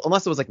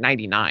 Unless it was like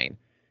 99.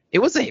 It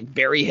was a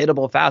very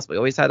hittable fastball. He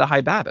always had a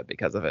high BABIP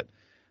because of it.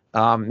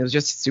 It was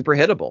just super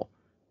hittable.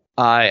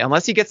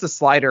 Unless he gets the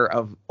slider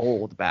of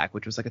old back,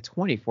 which was like a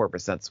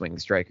 24% swing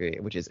strike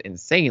rate, which is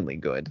insanely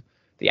good.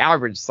 The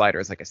average slider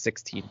is like a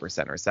 16%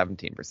 or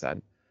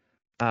 17%.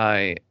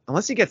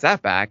 Unless he gets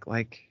that back,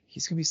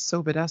 he's gonna be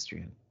so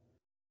pedestrian.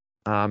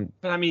 But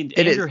I mean,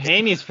 Andrew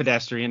Haney's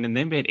pedestrian, and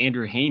they made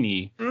Andrew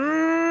Haney. Totally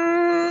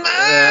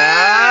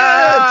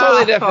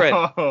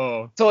different.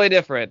 Totally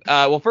different.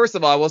 Well, first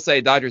of all, I will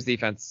say Dodgers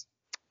defense,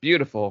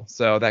 beautiful.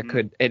 So that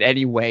could in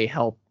any way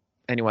help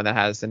anyone that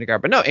has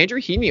Syndergaard. But no, Andrew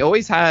Heaney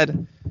always had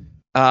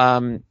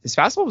his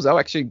fastball was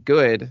actually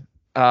good.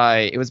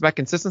 It was about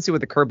consistency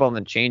with the curveball and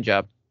the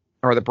changeup.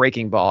 Or the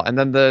breaking ball. And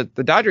then the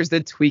Dodgers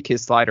did tweak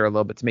his slider a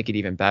little bit to make it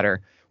even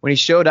better. When he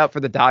showed up for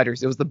the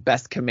Dodgers, it was the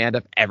best command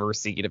I've ever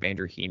seen of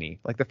Andrew Heaney.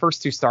 The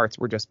first two starts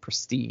were just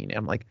pristine.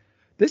 I'm like,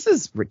 this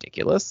is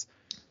ridiculous.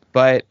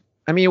 But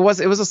I mean, it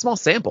was a small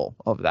sample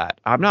of that.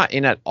 I'm not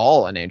in at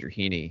all on Andrew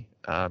Heaney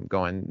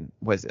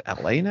was it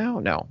LA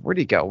now? No. Where'd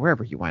he go?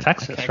 Wherever he went.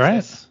 Texas,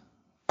 right?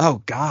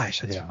 Oh gosh,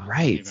 that's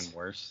right. Even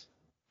worse.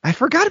 I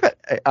forgot about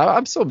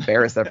I'm so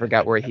embarrassed I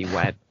forgot where he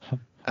went.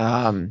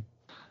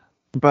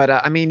 But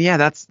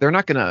they're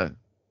not gonna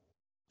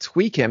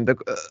tweak him.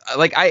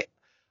 I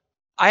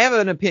have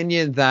an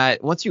opinion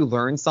that once you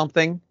learn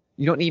something,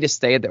 you don't need to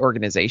stay at the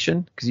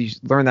organization because you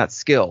learn that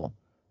skill.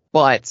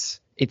 But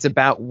it's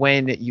about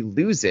when you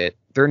lose it,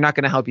 they're not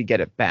gonna help you get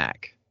it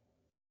back.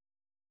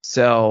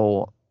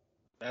 So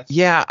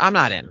I'm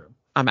not in.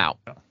 I'm out.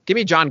 Give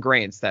me John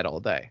Gray instead all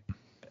day.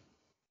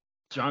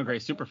 John Gray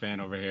super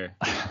fan over here.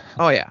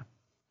 Oh yeah.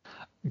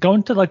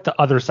 Going to the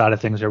other side of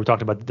things here, we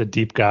talked about the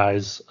deep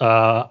guys.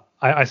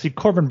 I see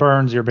Corbin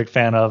Burns. You're a big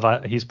fan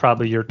of. He's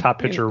probably your top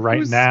pitcher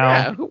right now.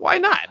 Yeah, why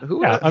not?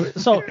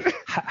 So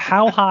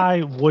how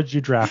high would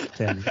you draft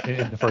him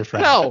in the first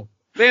round? No,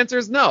 the answer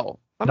is no.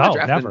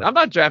 Never. I'm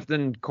not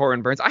drafting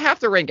Corbin Burns. I have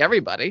to rank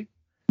everybody.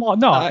 Well,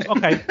 no.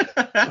 Okay.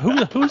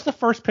 Who's the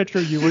first pitcher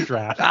you would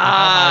draft?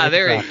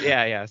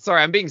 Yeah.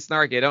 Sorry, I'm being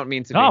snarky. I don't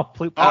mean to. No,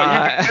 please.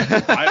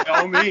 By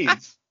all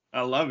means.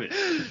 I love it.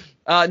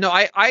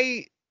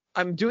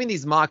 I'm doing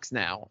these mocks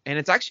now, and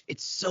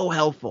it's so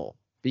helpful.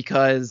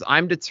 Because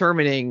I'm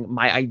determining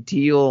my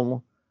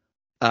ideal,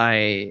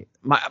 my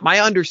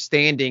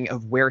understanding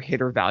of where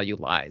hitter value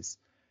lies.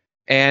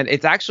 And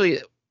it's actually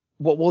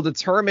what will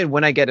determine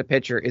when I get a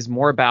pitcher is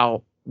more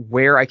about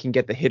where I can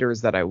get the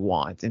hitters that I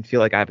want and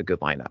feel like I have a good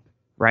lineup,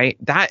 right?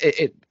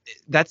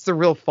 That's the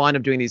real fun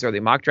of doing these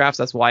early mock drafts.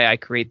 That's why I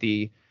create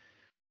the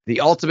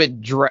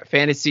ultimate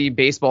fantasy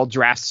baseball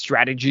draft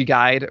strategy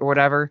guide or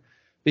whatever,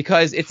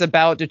 because it's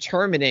about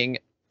determining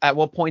at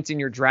what points in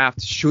your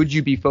draft should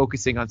you be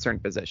focusing on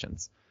certain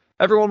positions.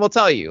 Everyone will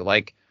tell you,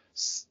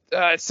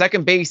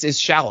 second base is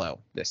shallow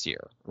this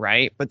year,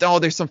 right? But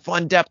there's some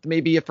fun depth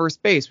maybe at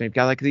first base. We've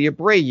got the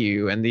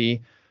Abreu and the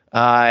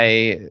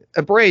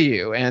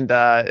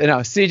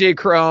CJ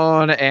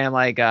Cron and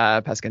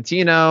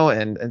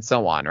Pescantino and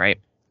so on, right?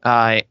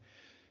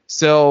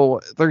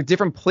 So there are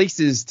different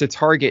places to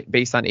target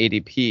based on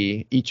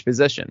ADP each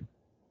position.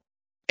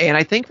 And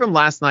I think from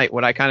last night,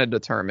 what I kind of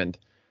determined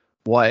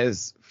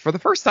was, for the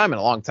first time in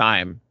a long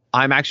time,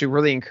 I'm actually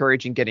really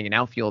encouraging getting an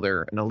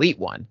outfielder, an elite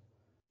one,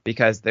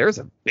 because there's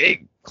a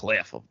big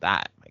cliff of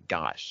that. My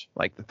gosh,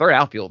 the third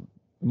outfield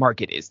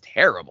market is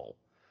terrible.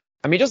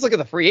 I mean, just look at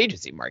the free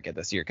agency market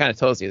this year. Kind of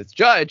tells you it's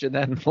Judge, and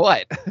then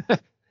what?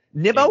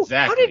 Nimmo? Exactly.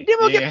 How did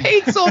Nimmo get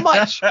paid so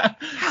much?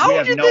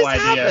 How did this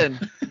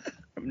happen?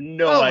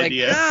 No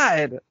idea. Oh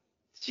my God,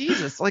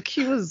 Jesus!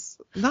 He was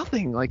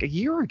nothing a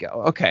year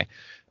ago. Okay.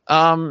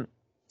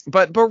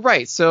 But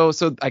right, so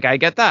I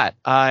get that.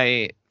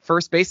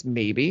 First base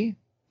maybe,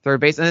 third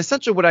base, and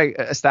essentially what I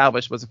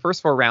established was the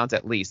first 4 rounds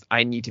at least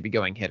I need to be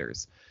going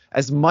hitters.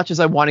 As much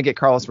as I want to get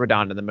Carlos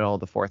Rodon in the middle of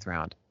the 4th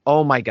round,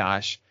 oh my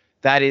gosh,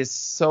 that is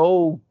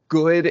so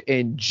good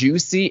and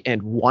juicy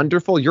and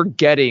wonderful. You're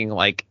getting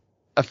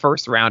a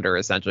first rounder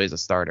essentially as a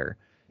starter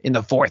in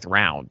the 4th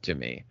round to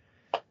me.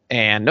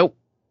 And nope,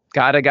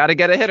 gotta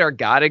get a hitter,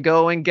 gotta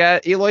go and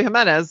get Eloy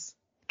Jimenez,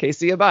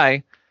 KC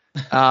bye.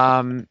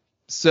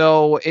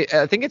 So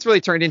I think it's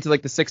really turned into the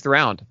 6th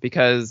round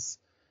because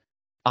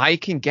I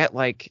can get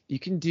like, I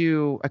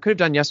could have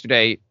done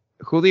yesterday,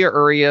 Julio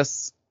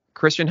Urias,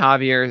 Christian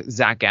Javier,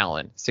 Zach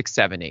Gallen, 6,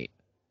 7, 8.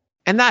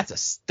 And that's a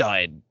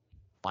stud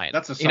line.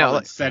 That's a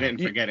solid set it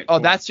and forget it. Oh,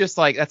 that's just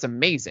like, that's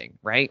amazing,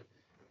 right?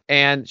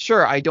 And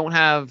sure, I don't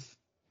have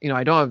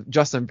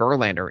Justin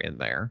Verlander in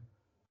there,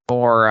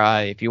 or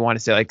if you want to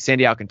say like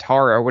Sandy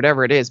Alcantara or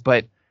whatever it is,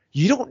 but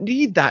you don't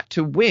need that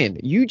to win.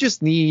 You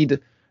just need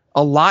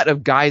a lot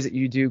of guys that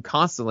you do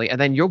constantly,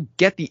 and then you'll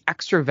get the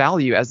extra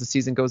value as the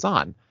season goes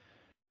on.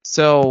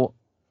 So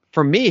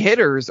for me,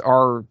 hitters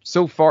are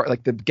so far,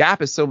 like the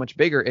gap is so much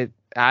bigger. It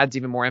adds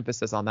even more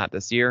emphasis on that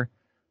this year.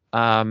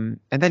 And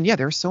then, yeah,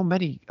 there's so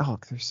many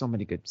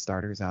good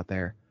starters out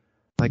there.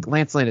 Like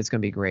Lance Lynn is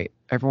going to be great.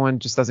 Everyone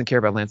just doesn't care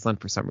about Lance Lynn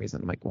for some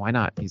reason. I'm like, why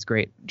not? He's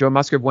great. Joe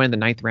Musgrove won in the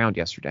 9th round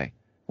yesterday.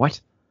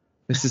 What?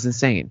 This is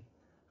insane.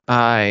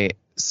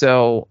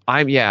 So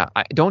I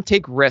don't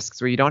take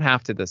risks where you don't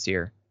have to this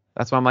year.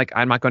 That's why I'm like,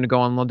 I'm not going to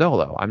go on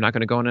Lodolo. I'm not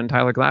going to go on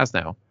Tyler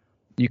Glasnow.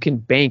 You can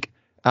bank.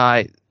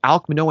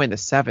 Alek Manoah in the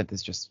 7th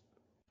is just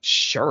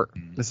sure.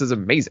 This is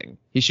amazing.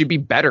 He should be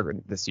better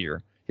this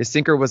year. His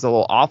sinker was a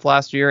little off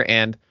last year,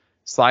 and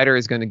slider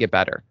is going to get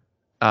better.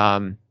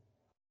 And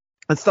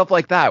stuff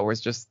like that, where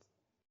it's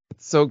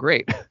so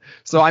great.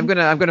 So I'm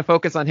gonna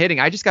focus on hitting.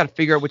 I just got to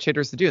figure out which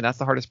hitters to do, and that's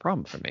the hardest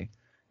problem for me.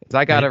 Is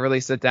I got to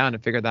really sit down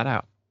and figure that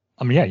out.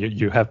 I mean, yeah,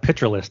 you have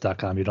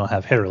pitcherlist.com. You don't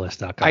have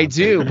hitterlist.com. I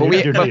do,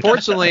 but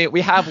fortunately,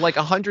 we have like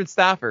 100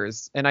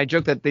 staffers, and I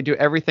joke that they do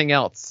everything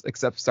else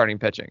except starting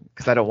pitching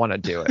because I don't want to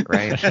do it,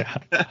 right?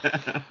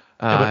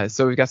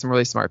 So we've got some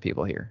really smart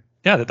people here.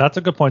 Yeah, that's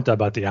a good point though,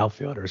 about the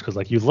outfielders, because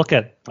like you look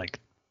at like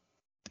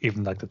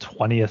even like the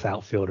 20th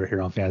outfielder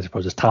here on Fantasy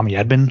Pros is Tommy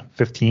Edman,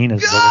 15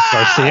 is Luis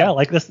Garcia.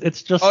 Like this,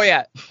 it's just. Oh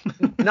yeah,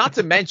 not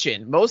to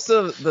mention most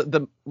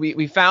of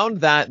we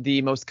found that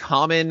the most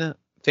common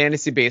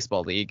fantasy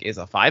baseball league is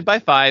a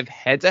 5x5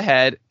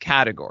 head-to-head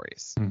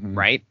categories,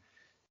 right?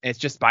 It's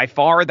just by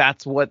far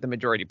that's what the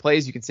majority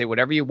plays. You can say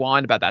whatever you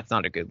want about that's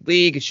not a good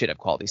league. It should have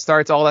quality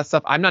starts, all that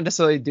stuff. I'm not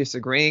necessarily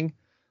disagreeing,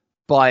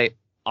 but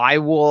I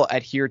will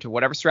adhere to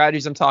whatever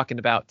strategies I'm talking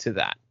about to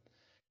that.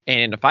 And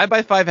in the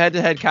 5x5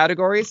 head-to-head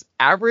categories,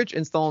 average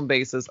and stolen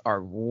bases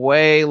are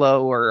way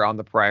lower on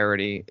the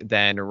priority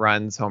than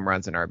runs, home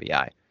runs, and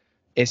RBI.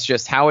 It's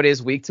just how it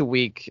is week to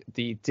week.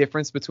 The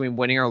difference between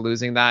winning or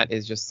losing that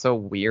is just so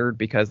weird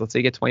because let's say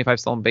you get 25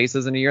 stolen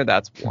bases in a year,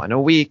 that's 1 a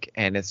week,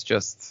 and it's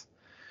just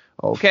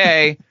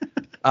okay.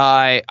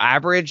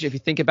 Average, if you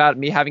think about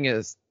me having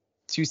a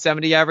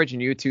 270 average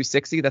and you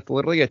 260, that's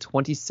literally a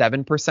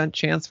 27%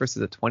 chance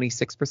versus a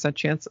 26%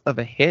 chance of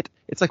a hit.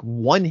 It's like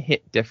 1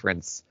 hit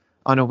difference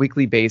on a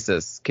weekly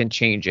basis can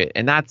change it,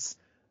 and that's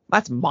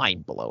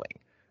mind blowing,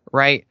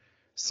 right?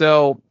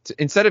 So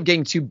instead of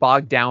getting too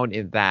bogged down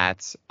in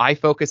that, I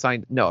focus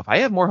on if I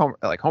have more home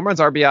runs,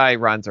 RBI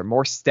runs are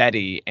more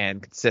steady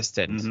and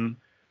consistent.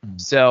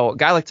 So a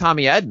guy like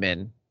Tommy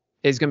Edman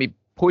is going to be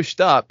pushed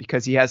up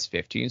because he has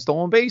 15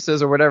 stolen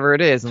bases or whatever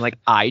it is, and like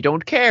I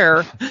don't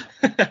care.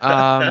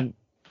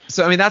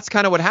 So I mean that's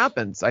kind of what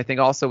happens. I think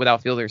also with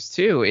outfielders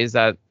too is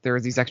that there are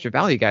these extra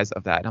value guys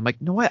of that, and I'm like,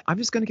 you know what? I'm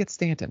just going to get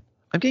Stanton.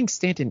 I'm getting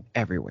Stanton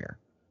everywhere.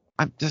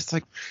 I'm just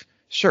like,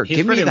 sure, he's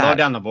give me that. He's pretty low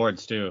down the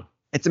boards too.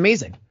 It's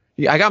amazing.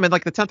 I got him in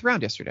like the 10th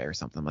round yesterday or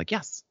something. I'm like,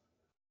 yes,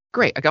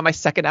 great. I got my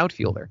second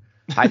outfielder.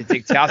 I had to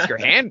take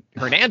Teoscar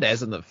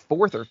Hernandez in the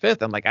 4th or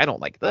 5th. I'm like, I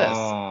don't like this.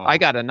 I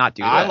got to not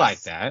do this. I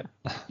like that.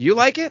 You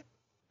like it?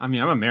 I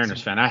mean, I'm a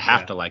Mariners fan. I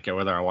have to like it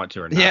whether I want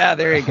to or not. Yeah,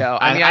 there you go.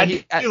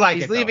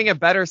 He's leaving a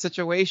better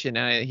situation,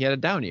 and he had a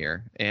down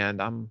year. And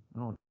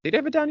did he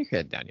have a down year? He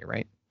had a down year,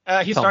 right?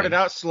 He started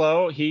out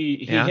slow.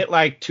 He hit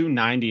like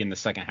 290 in the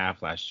second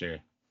half last year.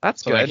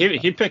 That's good. Like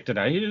he picked it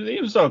up. He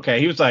was okay.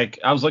 He was like,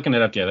 I was looking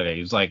it up the other day.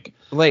 He was like,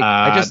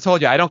 I just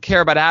told you I don't care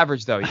about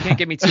average though. You can't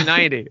give me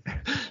 290.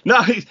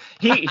 No,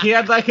 he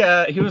had like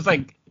he was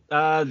like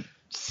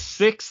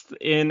 6th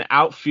in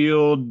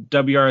outfield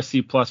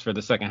WRC plus for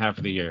the second half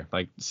of the year,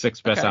 like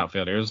 6th best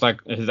outfielder. It was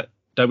like his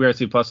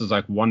WRC plus was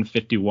like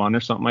 151 or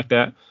something like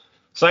that.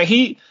 So like,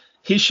 he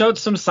showed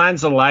some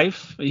signs of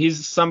life.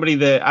 He's somebody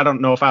that I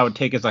don't know if I would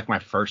take as like my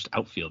first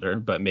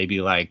outfielder, but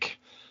maybe like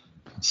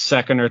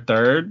 2nd or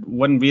 3rd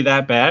wouldn't be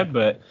that bad.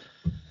 But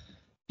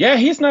yeah,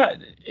 he's not.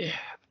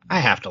 I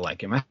have to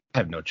like him. I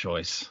have no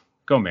choice.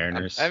 Go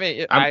Mariners. I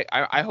mean,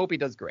 I hope he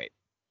does great.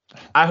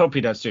 I hope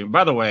he does too.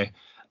 By the way,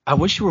 I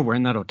wish you were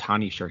wearing that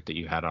Ohtani shirt that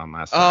you had on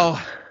last time.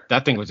 Oh,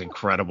 that thing was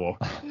incredible.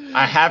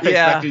 I half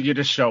expected you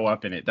to show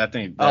up in it. That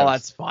thing.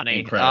 That's funny.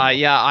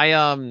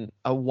 Incredible.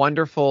 A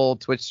wonderful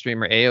Twitch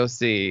streamer,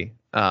 AOC,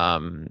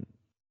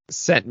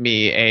 sent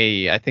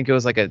me I think it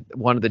was like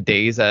one of the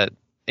days at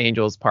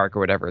Angels Park or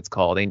whatever it's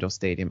called, Angel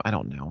Stadium. I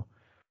don't know.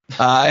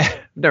 I've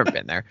never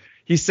been there.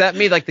 He sent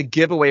me like the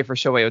giveaway for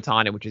Shohei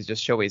Ohtani, which is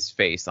just Shohei's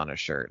face on a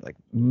shirt, like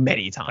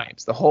many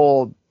times. The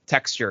whole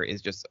texture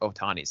is just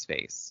Ohtani's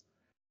face.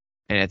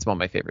 And it's one of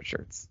my favorite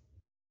shirts.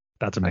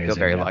 That's amazing. I feel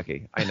very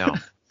lucky. I know.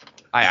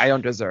 I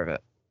don't deserve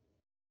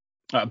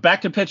it.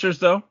 Back to pitchers,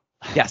 though.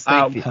 Yes,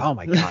 thank you. Oh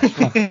my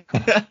gosh.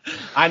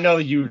 I know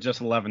you were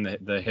just loving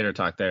the hitter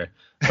talk there,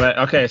 but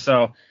okay,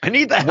 so I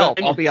need the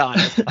help. I'll be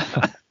honest.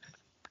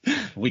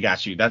 we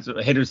got you. That's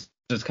hitters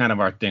is kind of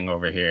our thing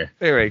over here.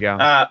 There we go.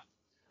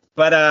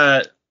 But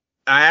I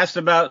asked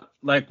about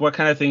like what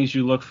kind of things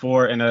you look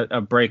for in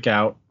a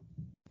breakout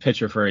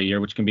pitcher for a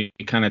year, which can be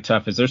kind of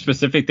tough. Is there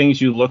specific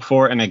things you look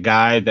for in a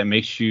guy that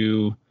makes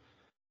you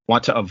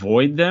want to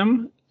avoid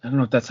them? I don't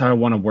know if that's how I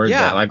want to word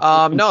that. Like,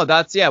 no,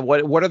 that's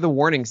What are the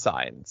warning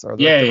signs or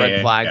the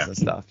red flags and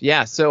stuff?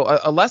 Yeah. So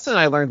a lesson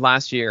I learned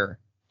last year,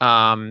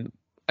 I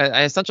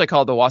essentially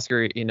call it the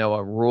Huascar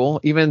Ynoa rule,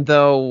 even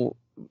though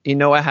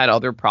Ynoa had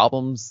other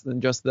problems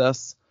than just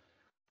this,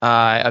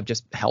 of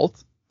just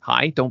health.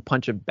 Don't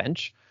punch a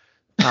bench.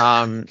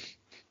 And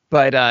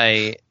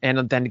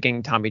then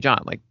getting Tommy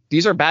John, like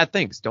these are bad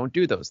things. Don't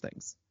do those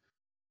things.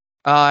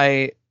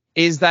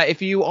 Is that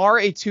if you are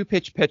a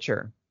 2-pitch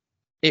pitcher,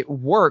 it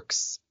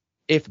works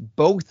if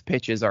both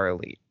pitches are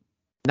elite,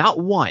 not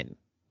one.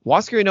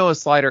 Huascar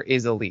Ynoa's slider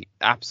is elite,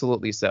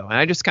 absolutely so. And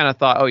I just kind of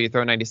thought, oh, you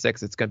throw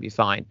 96, it's going to be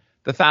fine.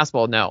 The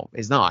fastball, no,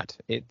 is not.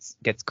 It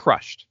gets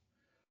crushed.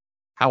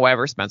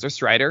 However, Spencer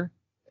Strider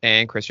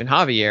and Christian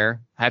Javier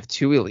have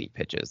 2 elite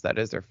pitches. That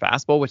is their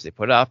fastball, which they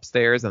put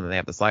upstairs, and then they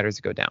have the sliders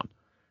that go down.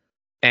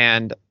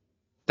 And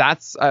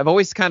I've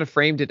always kind of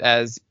framed it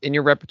as in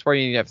your repertoire,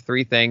 you need to have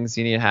 3 things.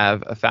 You need to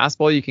have a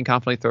fastball you can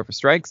confidently throw for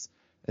strikes,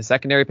 a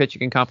secondary pitch you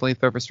can confidently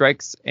throw for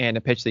strikes, and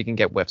a pitch that you can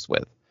get whiffs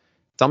with.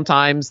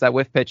 Sometimes that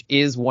whiff pitch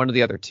is one of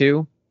the other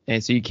 2,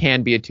 and so you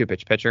can be a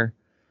 2-pitch pitcher.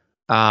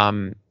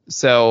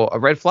 So a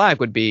red flag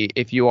would be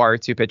if you are a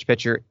 2-pitch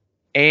pitcher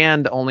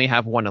and only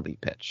have 1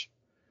 elite pitch.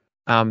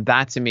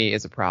 That to me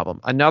is a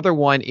problem. Another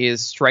one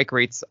is strike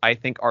rates, I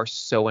think, are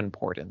so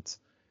important.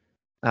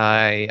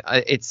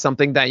 It's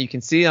something that you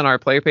can see on our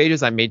player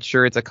pages. I made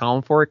sure it's a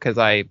column for it because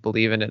I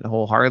believe in it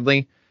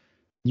wholeheartedly.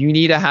 You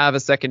need to have a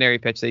secondary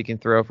pitch that you can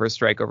throw for a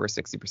strike over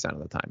 60% of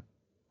the time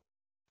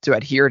to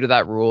adhere to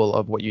that rule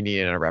of what you need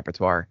in a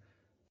repertoire.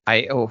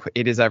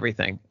 It is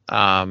everything.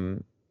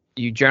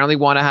 You generally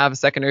want to have a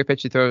secondary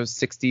pitch that throws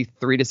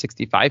 63 to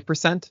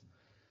 65%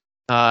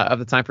 of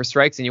the time for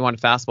strikes, and you want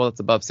a fastball that's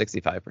above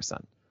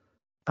 65%.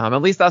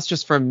 At least that's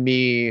just from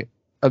me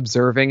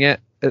observing it.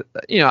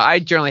 I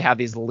generally have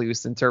these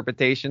loose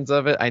interpretations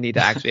of it. I need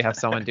to actually have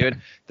someone do it.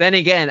 Then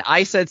again,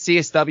 I said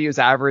CSW's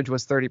average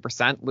was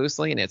 30%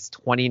 loosely, and it's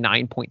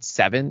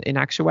 29.7 in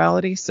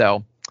actuality.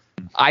 So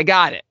I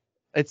got it.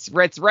 It's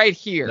right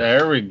here.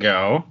 There we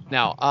go.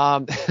 No,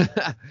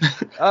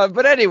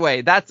 but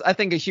anyway, that's I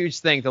think a huge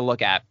thing to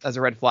look at as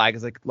a red flag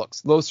is like, look,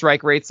 low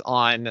strike rates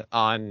on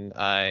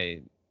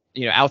outside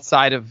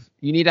of,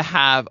 you need to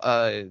have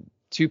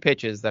 2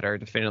 pitches that are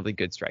definitively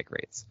good strike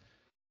rates.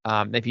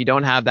 If you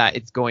don't have that,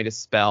 it's going to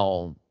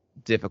spell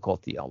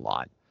difficulty a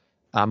lot.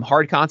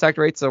 Hard contact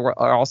rates are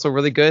also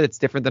really good. It's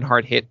different than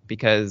hard hit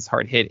because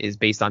hard hit is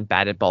based on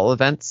batted ball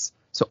events.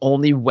 So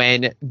only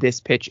when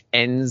this pitch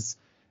ends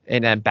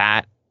in a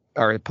bat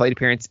or a plate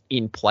appearance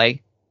in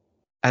play,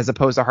 as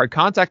opposed to hard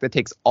contact that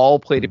takes all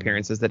plate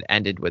appearances that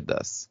ended with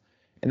this.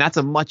 And that's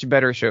a much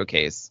better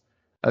showcase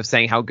of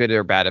saying how good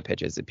or bad a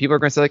pitch is. If people are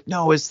going to say like,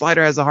 no, his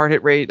slider has a hard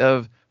hit rate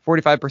of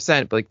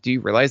 45%, but like, do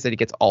you realize that he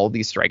gets all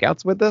these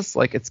strikeouts with this?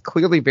 Like, it's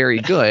clearly very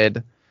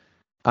good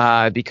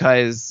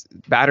because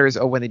batters,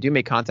 when they do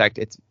make contact,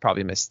 it's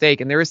probably a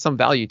mistake. And there is some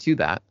value to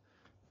that,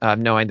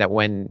 knowing that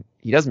when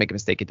he does make a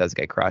mistake, it does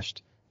get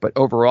crushed. But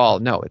overall,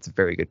 no, it's a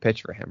very good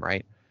pitch for him,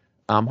 right?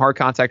 Hard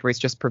contact rates,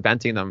 just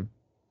preventing them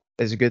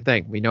is a good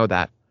thing. We know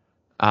that.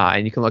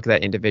 And you can look at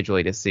that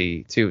individually to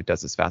see, too,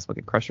 does this fastball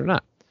get crushed or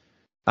not?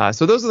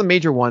 So those are the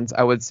major ones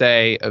I would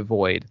say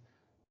avoid.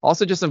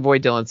 Also, just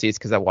avoid Dylan Cease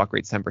because that walk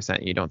rate's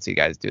 10%. You don't see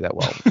guys do that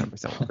well with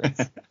 10% walk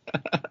rates.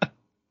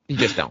 You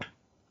just don't.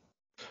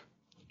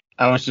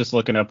 I was just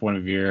looking up one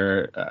of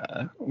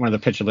the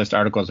pitcher list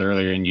articles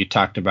earlier, and you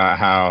talked about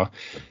how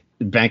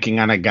banking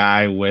on a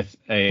guy with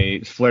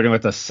flirting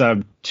with a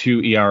sub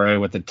 2 ERA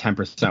with a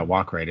 10%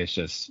 walk rate is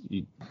just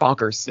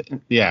bonkers.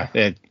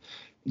 Yeah,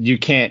 you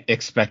can't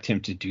expect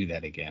him to do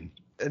that again.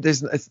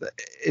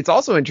 It's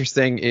also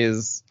interesting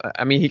is,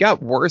 I mean, he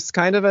got worse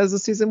kind of as the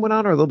season went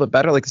on, or a little bit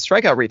better. Like the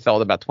strikeout rate fell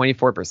to about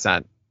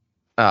 24%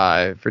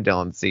 for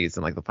Dylan Cease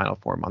in like the final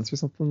 4 months or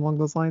something along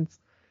those lines.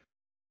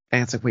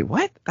 And it's like, wait,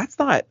 what? That's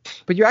not.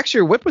 But your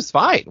whip was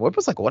fine. Whip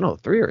was like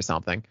 103 or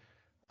something.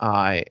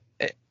 I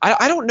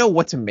don't know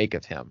what to make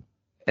of him,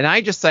 and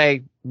I just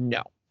say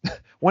no.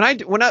 When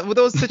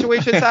those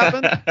situations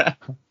happen,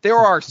 there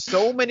are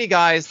so many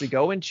guys to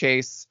go and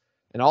chase,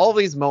 and all of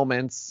these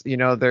moments,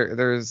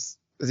 there's.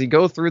 As you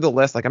go through the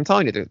list, like I'm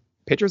telling you, the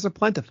pitchers are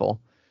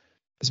plentiful,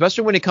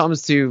 especially when it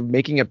comes to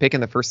making a pick in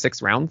the first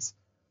 6 rounds.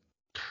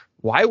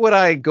 Why would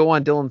I go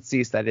on Dylan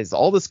Cease? That is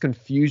all this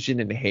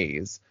confusion and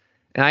haze.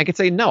 And I could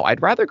say, no,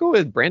 I'd rather go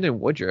with Brandon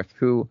Woodruff,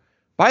 who,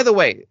 by the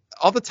way,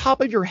 off the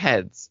top of your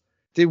heads,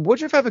 did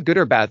Woodruff have a good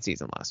or bad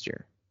season last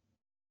year?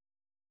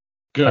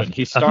 Good.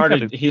 He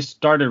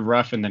started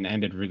rough and then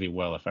ended really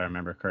well, if I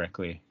remember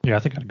correctly. Yeah, I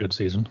think he had a good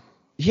season.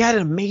 He had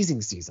an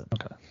amazing season.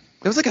 Okay.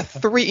 There was like a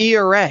 3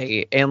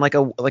 ERA and like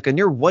a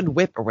near 1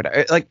 WHIP or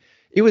whatever. Like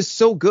it was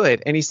so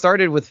good. And he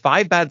started with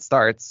 5 bad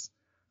starts,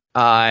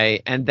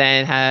 and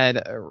then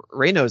had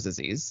Raynaud's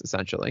disease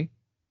essentially,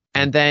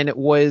 and then it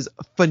was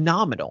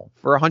phenomenal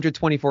for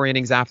 124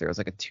 innings after. It was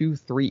like a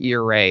 2.3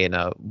 ERA and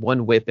a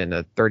 1 WHIP and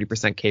a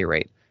 30% K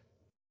rate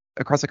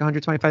across like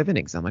 125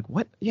 innings. I'm like,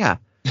 what? Yeah,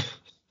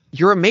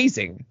 you're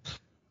amazing.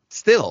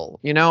 Still,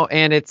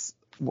 and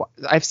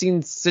I've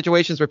seen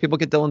situations where people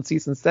get Dylan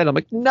Cease instead. I'm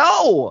like,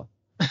 no,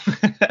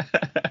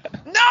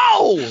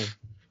 no,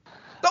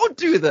 don't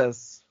do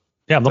this.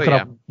 Yeah, I'm looking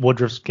up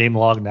Woodruff's game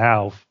log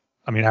now.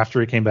 I mean, after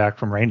he came back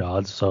from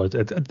Raynaud's, so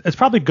it's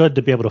probably good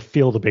to be able to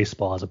feel the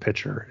baseball as a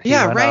pitcher. He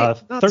went, right.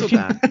 Not 13, so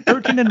bad.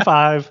 13-5,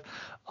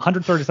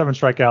 137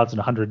 strikeouts in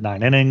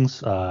 109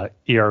 innings,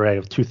 ERA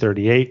of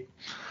 2.38.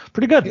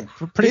 Pretty good.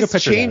 Pretty good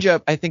pitcher. His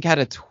changeup, I think, had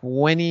a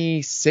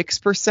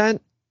 26%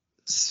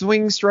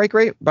 swing strike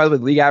rate. By the way,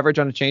 league average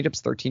on a changeup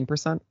is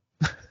 13%.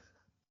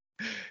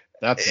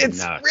 It's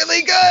nuts.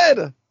 Really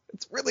good.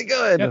 It's really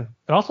good. Yeah. And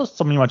also,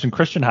 something you mentioned,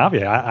 Christian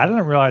Javier. I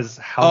didn't realize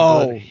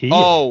how good he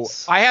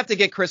is. I have to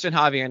get Christian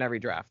Javier in every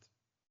draft.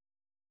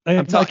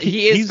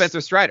 He is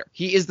Spencer Strider.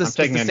 He is the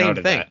same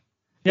thing.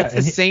 Yeah, it's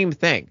the same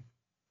thing.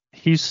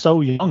 He's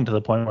so young to the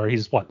point where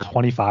he's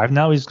 25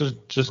 now. He's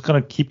just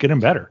gonna keep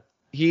getting better.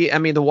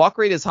 The walk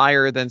rate is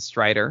higher than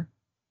Strider,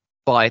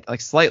 but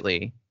like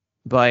slightly.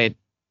 But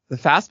the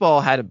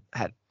fastball had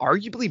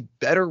arguably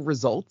better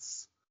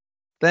results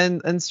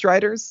than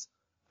Strider's.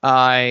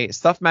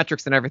 Stuff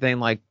metrics and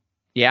everything,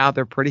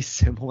 they're pretty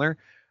similar.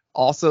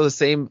 Also the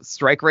same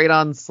strike rate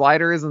on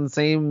sliders and the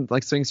same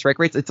swing strike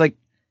rates. It's like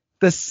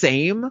the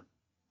same.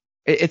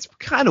 It's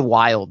kind of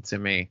wild to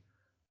me.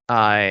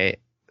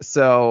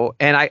 So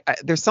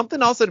there's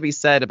something also to be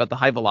said about the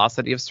high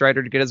velocity of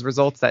Strider to get his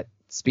results that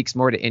speaks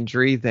more to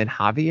injury than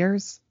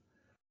Javier's.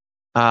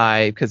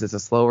 Because it's a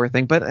slower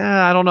thing, but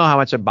I don't know how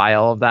much I buy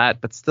all of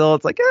that. But still,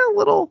 it's a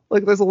little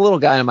there's a little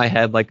guy in my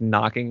head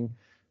knocking.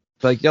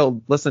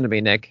 Yo, listen to me,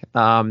 Nick.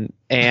 And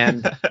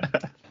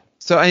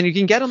you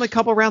can get him a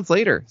couple rounds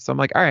later. So I'm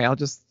like, all right, I'll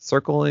just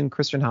circle in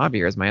Christian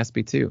Javier as my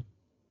SB2.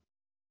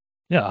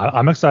 Yeah,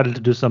 I'm excited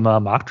to do some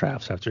mock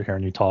drafts after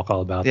hearing you talk all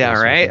about this. Yeah,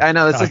 right. I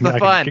know this is the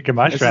fun. Kicking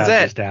my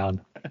strategies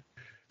down.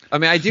 I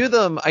mean, I do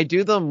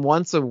them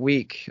once a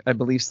week, I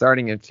believe,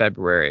 starting in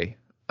February.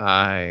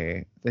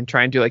 I then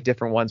try and do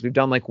different ones. We've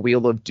done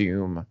Wheel of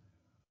Doom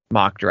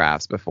mock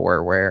drafts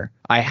before, where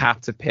I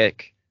have to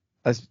pick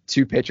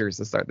 2 pitchers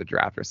to start the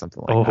draft or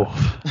something like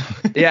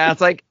that. Yeah,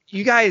 it's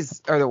you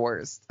guys are the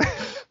worst.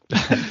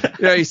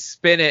 You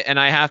spin it, and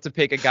I have to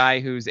pick a guy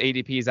whose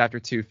ADP is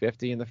after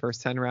 250 in the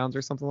first 10 rounds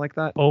or something like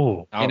that.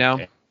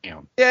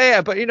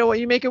 Yeah, but you know what?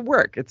 You make it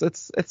work.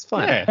 It's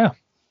fun. Yeah.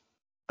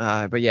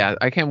 But yeah,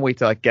 I can't wait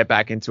to get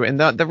back into it. And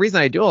the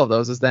reason I do all of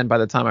those is then by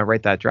the time I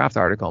write that draft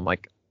article, I'm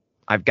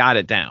I've got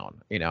it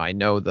down. I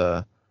know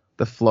the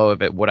flow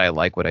of it, what I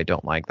like, what I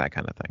don't like, that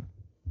kind of thing.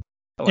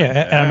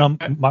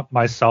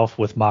 Myself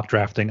with mock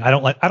drafting, I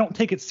don't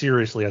take it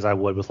seriously as I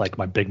would with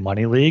my big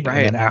money league.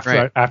 Right, and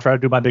then after I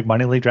do my big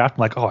money league draft,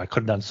 I'm I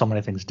could have done so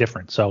many things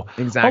different. So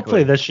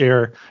hopefully this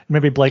year,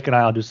 maybe Blake and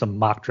I'll do some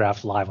mock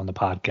drafts live on the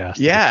podcast.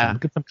 Yeah,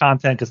 get some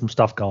content, get some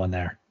stuff going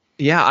there.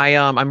 Yeah,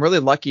 I'm really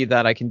lucky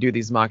that I can do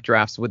these mock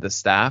drafts with the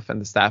staff, and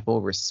the staff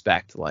will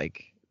respect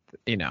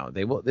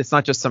they will. It's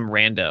not just some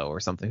rando or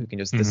something who can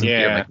just disappear.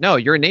 Yeah. No,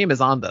 your name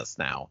is on this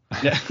now.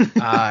 Yeah.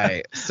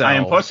 So I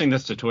am posting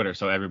this to Twitter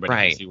so everybody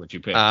can see what you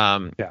picked.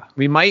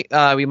 We might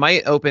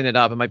open it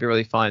up. It might be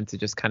really fun to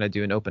just kind of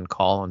do an open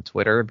call on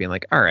Twitter, being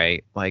all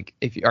right,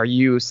 are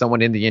you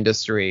someone in the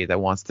industry that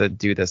wants to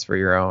do this for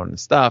your own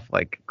stuff?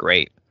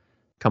 Great,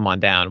 come on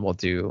down.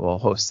 We'll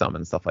host some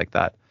and stuff like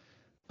that.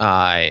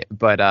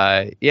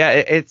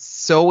 It's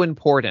so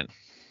important.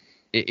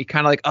 It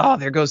kind of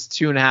there goes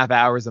 2.5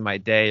 hours of my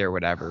day or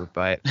whatever.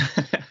 But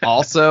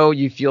also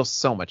you feel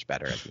so much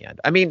better at the end.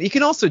 I mean, you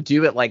can also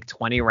do it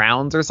 20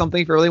 rounds or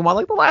something if you really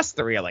want. The last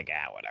 3 are whatever.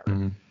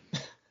 Mm-hmm.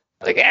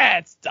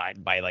 It's done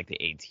by the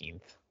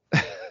 18th.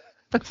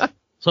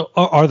 So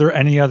are there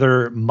any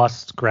other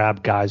must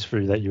grab guys for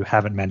you that you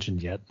haven't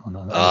mentioned yet on the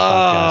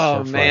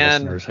podcast for our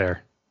listeners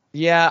here?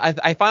 Yeah,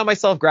 I find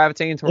myself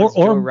gravitating towards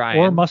Joe Ryan.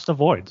 Or must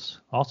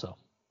avoids also.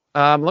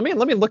 Let me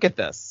look at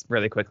this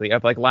really quickly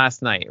of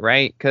last night,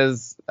 right?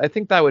 Because I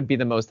think that would be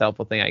the most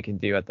helpful thing I can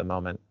do at the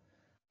moment.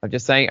 I'm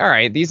just saying, all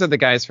right, these are the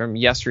guys from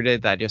yesterday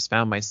that I just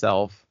found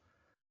myself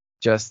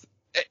just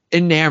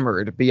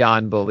enamored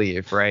beyond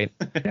belief, right?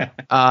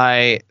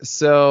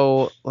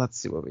 So let's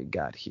see what we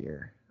got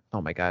here. Oh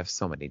my God, I have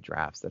so many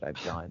drafts that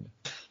I've done.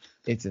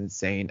 It's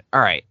insane.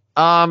 All right.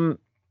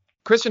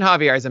 Christian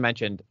Javier, as I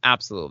mentioned,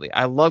 absolutely.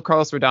 I love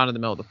Carlos Rodon in the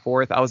middle of the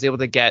 4th. I was able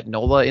to get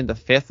Nola in the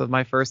 5th of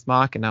my first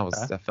mock, and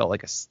that felt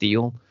like a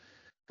steal.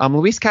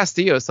 Luis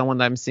Castillo is someone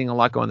that I'm seeing a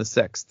lot go in the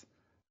 6th.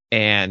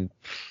 And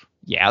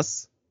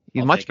yes,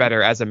 he's much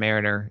better as a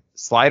Mariner.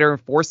 Slider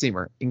and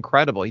 4-seamer,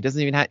 incredible. He didn't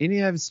even have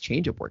his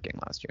changeup working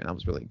last year, and that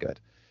was really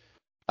good.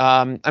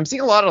 I'm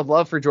seeing a lot of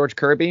love for George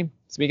Kirby.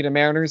 Speaking of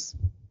Mariners,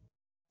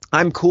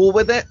 I'm cool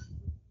with it.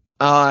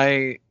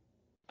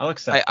 I'll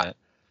accept that.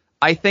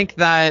 I think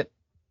that,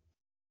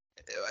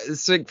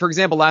 so for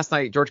example, last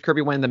night, George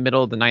Kirby went in the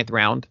middle of the 9th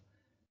round.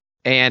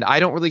 And I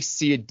don't really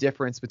see a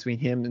difference between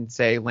him and,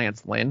 say,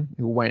 Lance Lynn,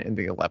 who went in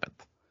the 11th.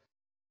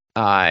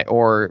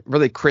 Or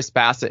really Chris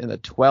Bassett in the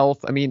 12th.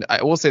 I mean,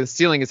 I will say the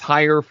ceiling is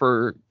higher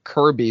for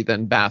Kirby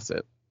than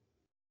Bassett.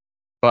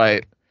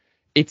 But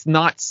it's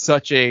not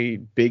such a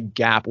big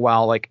gap,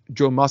 while like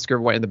Joe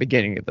Musgrove went in the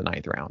beginning of the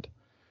 9th round.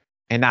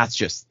 And that's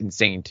just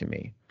insane to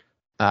me.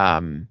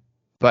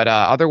 But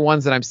other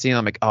ones that I'm seeing,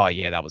 I'm like, oh,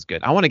 yeah, that was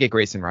good. I want to get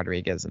Grayson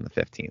Rodriguez in the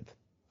 15th.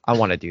 I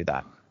want to do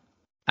that.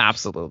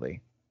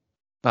 Absolutely.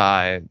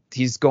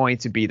 He's going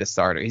to be the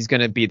starter. He's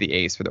going to be the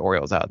ace for the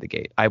Orioles out of the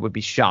gate. I would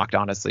be shocked,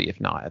 honestly, if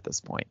not at this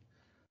point.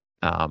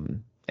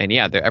 And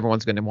yeah,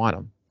 everyone's going to want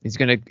him. He's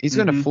going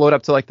to float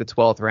up to like the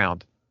 12th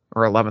round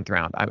or 11th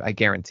round. I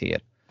guarantee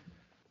it.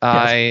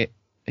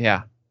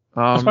 Yeah.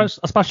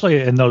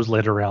 Especially in those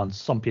later rounds,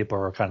 some people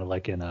are kind of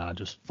like in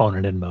just phone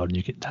it in mode,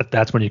 and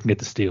that's when you can get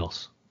the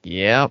steals.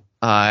 Yeah.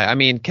 I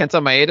mean,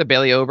 Kenta Maeda,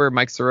 Bailey Ober,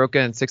 Mike Soroka,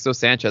 and Sixto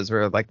Sanchez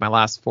were like my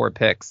last 4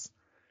 picks.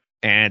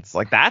 And it's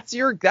like that's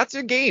your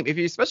game.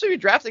 Especially if you're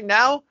drafting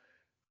now,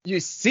 you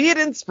see it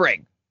in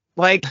spring.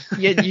 Like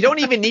you don't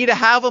even need to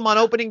have them on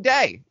opening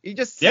day. You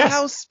just see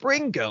how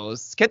spring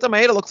goes. Kenta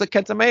Maeda looks like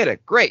Kenta Maeda.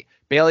 Great.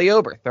 Bailey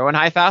Ober throwing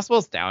high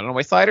fastballs, down and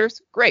away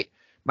sliders. Great.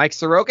 Mike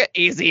Soroka,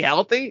 is he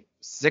healthy?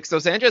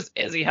 Sixto Sanchez,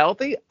 is he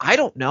healthy? I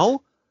don't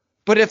know.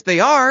 But if they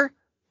are,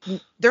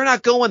 they're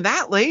not going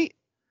that late.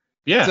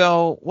 Yeah.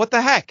 So what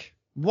the heck?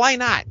 Why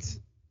not?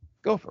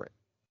 Go for it.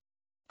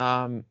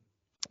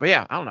 But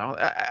yeah, I don't know.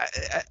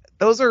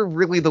 Those are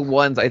really the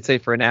ones I'd say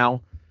for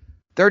now.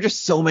 There are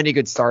just so many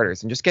good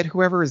starters, and just get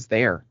whoever is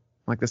there,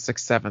 like the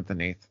 6th, 7th, and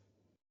 8th.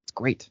 It's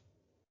great.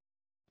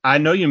 I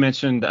know you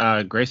mentioned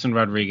Grayson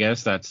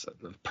Rodriguez. That's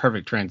a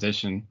perfect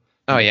transition.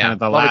 Oh yeah, kind of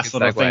the last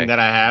little thing that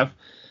I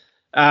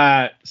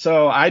have.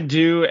 So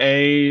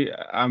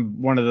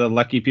I'm one of the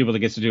lucky people that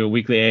gets to do a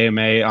weekly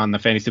AMA on the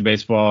Fantasy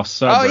Baseball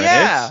subreddit. Oh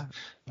yeah,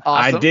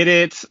 awesome. I did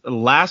it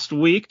last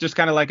week, just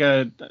kind of like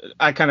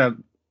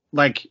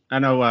I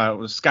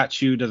know Scott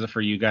Chu does it for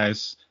you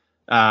guys.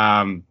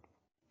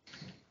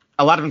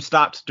 A lot of them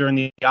stopped during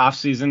the off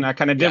season. I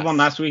kind of did one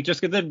last week just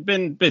because they'd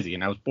been busy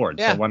and I was bored.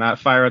 Yeah. So why not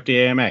fire up the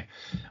AMA?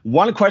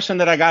 One question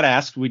that I got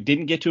asked, we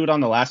didn't get to it on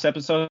the last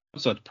episode,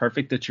 so it's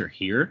perfect that you're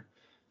here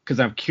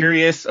because I'm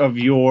curious of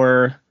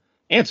your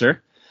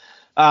answer.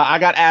 I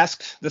got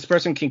asked, this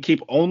person can keep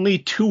only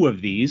 2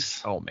 of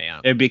these. Oh,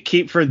 man. It'd be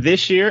keep for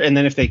this year, and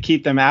then if they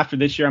keep them after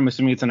this year, I'm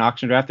assuming it's an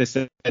auction draft. They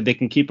said they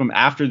can keep them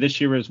after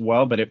this year as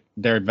well, but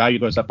their value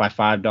goes up by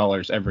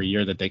 $5 every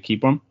year that they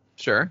keep them.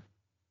 Sure.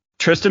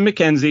 Tristan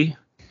McKenzie,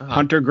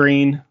 Hunter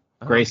Green,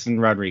 Grayson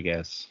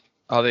Rodriguez.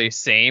 Are they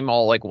same,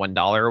 all like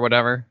 $1 or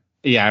whatever?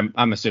 Yeah,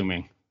 I'm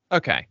assuming.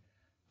 Okay.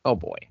 Oh,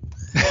 boy.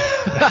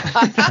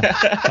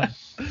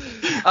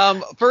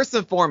 First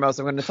and foremost,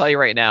 I'm going to tell you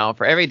right now,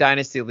 for every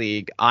Dynasty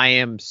League, I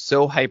am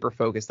so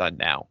hyper-focused on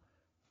now.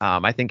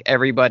 I think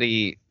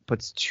everybody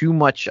puts too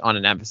much on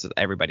an emphasis.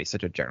 Everybody's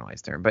such a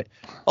generalized term, but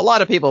a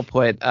lot of people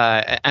put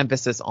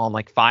emphasis on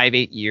like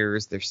 5-8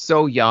 years. They're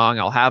so young.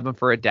 I'll have them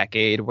for a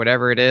decade,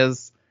 whatever it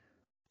is.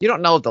 You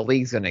don't know if the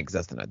league's going to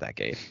exist in a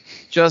decade.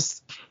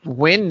 Just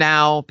win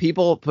now.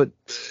 People put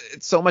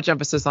so much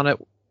emphasis on it.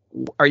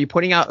 Are you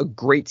putting out a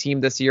great team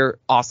this year?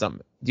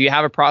 Awesome. Do you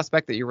have a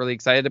prospect that you're really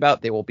excited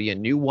about? There will be a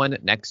new one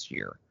next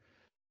year.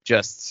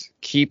 Just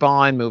keep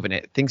on moving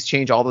it. Things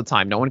change all the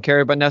time. No one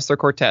cared about Nestor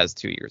Cortez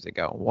 2 years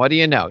ago. What do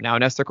you know? Now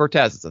Nestor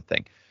Cortez is a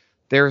thing.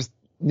 There's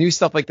new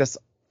stuff like this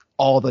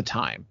all the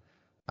time.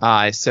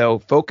 So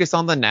focus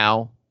on the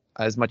now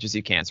as much as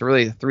you can. So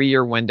really a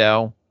 3-year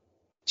window,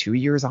 2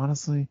 years,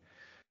 honestly.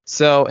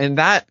 So in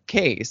that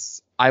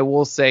case, I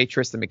will say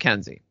Tristan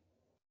McKenzie.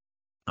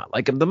 I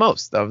like him the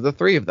most of the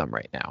 3 of them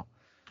right now.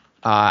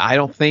 I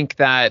don't think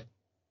that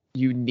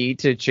you need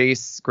to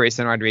chase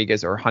Grayson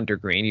Rodriguez or Hunter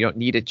Green. You don't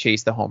need to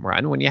chase the home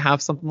run when you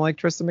have something like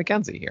Tristan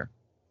McKenzie here,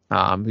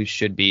 who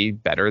should be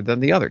better than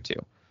the other 2.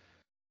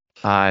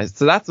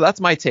 So that's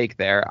my take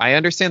there. I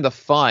understand the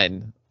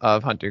fun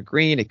of Hunter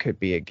Green. It could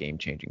be a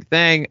game-changing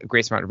thing.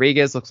 Grayson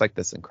Rodriguez looks like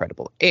this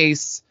incredible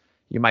ace.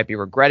 You might be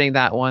regretting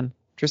that one.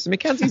 Tristan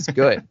McKenzie's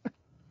good.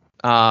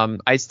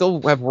 I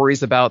still have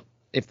worries about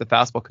if the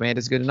fastball command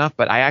is good enough,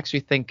 but I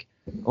actually think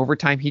over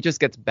time he just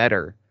gets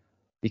better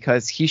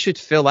because he should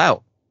fill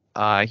out.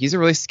 He's a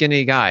really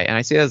skinny guy, and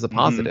I say that as a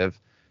positive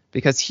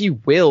because he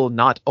will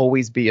not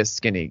always be a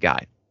skinny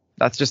guy.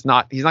 That's just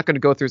he's not going to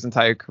go through his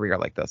entire career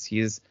like this.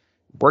 He's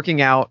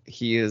working out.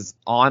 He is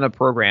on a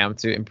program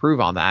to improve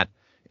on that.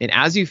 And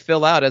as you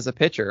fill out as a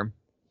pitcher,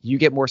 you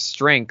get more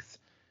strength,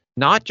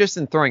 not just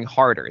in throwing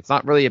harder. It's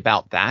not really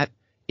about that.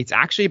 It's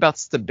actually about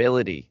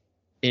stability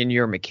in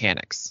your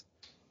mechanics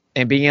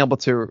and being able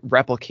to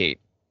replicate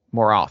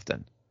more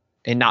often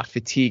and not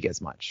fatigue as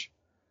much.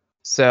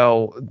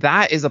 So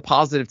that is a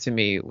positive to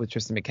me with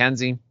Tristan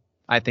McKenzie.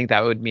 I think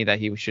that would mean that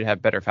he should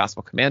have better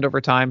fastball command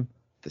over time.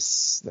 The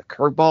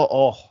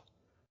curveball,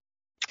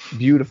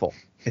 beautiful.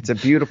 It's a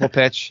beautiful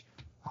pitch,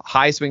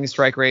 high swing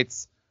strike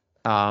rates.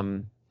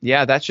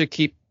 yeah, that should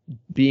keep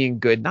being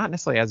good. Not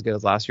necessarily as good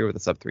as last year with the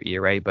sub-3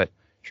 ERA, but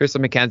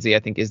Tristan McKenzie, I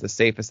think, is the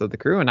safest of the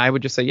crew. And I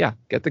would just say, yeah,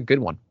 get the good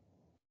one.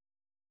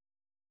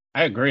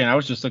 I agree. And I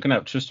was just looking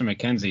up Tristan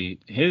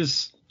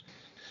McKenzie.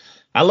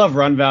 I love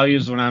run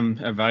values when I'm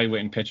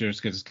evaluating pitchers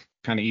because it's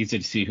kind of easy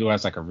to see who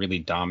has like a really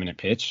dominant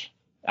pitch.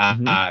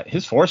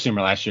 His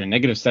four-seamer last year,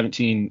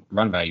 -17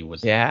 run value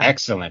was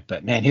excellent.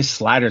 But, man, his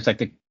slider is like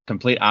the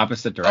complete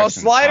opposite direction. Oh,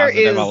 slider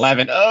is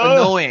 11.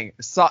 annoying.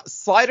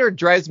 Slider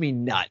drives me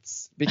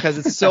nuts because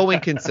it's so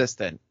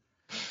inconsistent.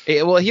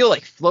 He'll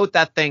like float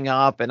that thing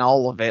up and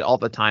all of it all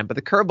the time. But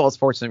the curveball is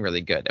fortunately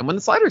really good. And when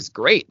the slider is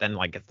great, then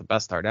like it's the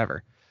best start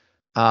ever.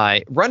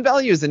 Run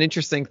value is an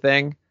interesting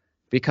thing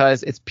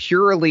because it's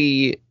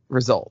purely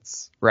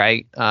results,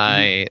 right?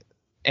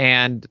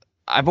 And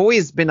I've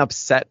always been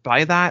upset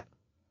by that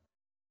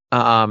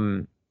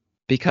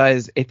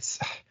because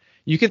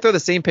you can throw the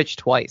same pitch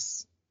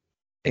twice,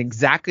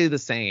 exactly the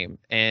same,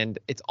 and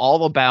it's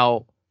all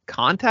about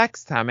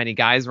context, how many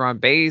guys are on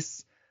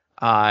base,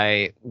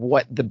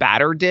 what the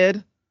batter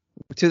did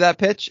to that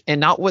pitch, and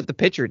not what the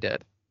pitcher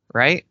did,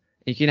 right?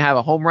 You can have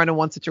a home run in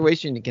one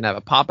situation, you can have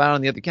a pop out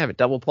on the other, you can have a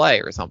double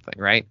play or something,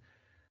 right?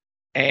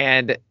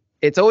 And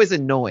it's always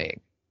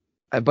annoying.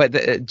 But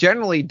it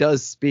generally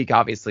does speak,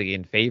 obviously,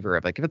 in favor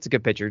of, like, if it's a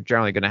good pitcher, you're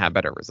generally going to have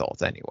better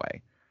results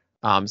anyway.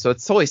 So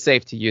it's totally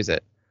safe to use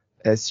it.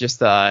 It's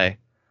just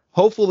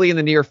hopefully in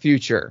the near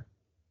future,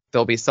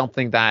 there'll be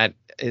something that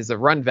is a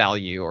run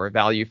value or a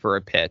value for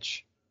a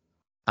pitch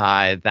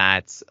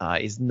that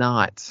is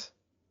not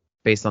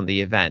based on the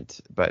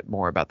event, but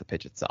more about the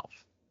pitch itself.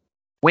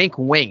 Wink,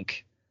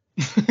 wink.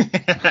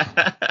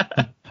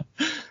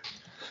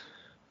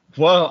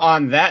 Well,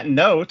 on that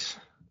note,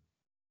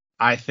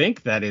 I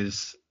think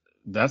that's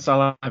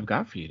all I've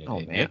got for you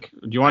today, Nick.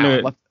 Do you want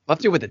to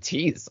left you with a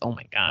tease? Oh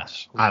my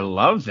gosh, I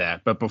love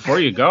that. But before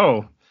you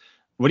go,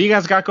 what do you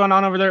guys got going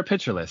on over there at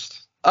Pitcher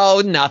List?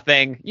 Oh,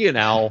 nothing. You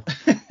know,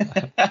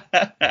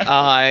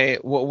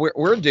 what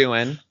we're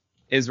doing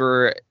is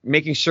we're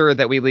making sure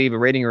that we leave a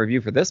rating and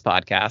review for this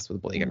podcast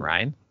with Blake and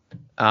Ryan,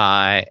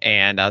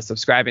 and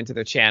subscribing to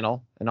their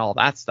channel and all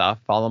that stuff.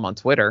 Follow them on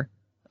Twitter.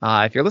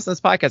 If you're listening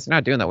to this podcast, you're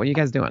not doing that. What are you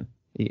guys doing?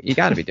 You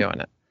got to be doing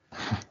it.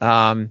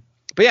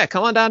 But yeah,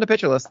 come on down to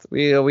Pitcher List.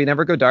 We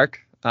never go dark.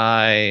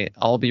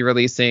 I'll be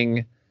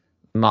releasing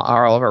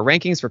all of our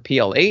rankings for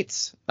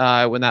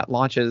PL8 when that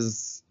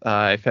launches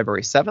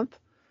February 7th.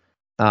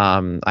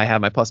 I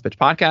have my Plus Pitch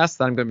podcast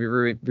that I'm going to be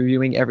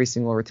reviewing every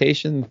single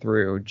rotation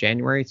through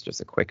January. It's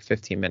just a quick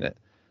 15-minute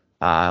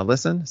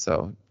listen,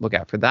 so look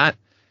out for that.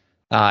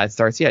 It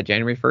starts,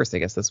 January 1st, I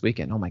guess, this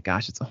weekend. Oh my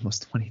gosh, it's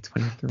almost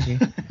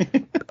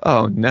 2023.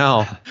 Oh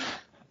no.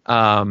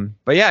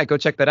 But yeah, go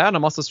check that out.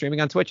 I'm also streaming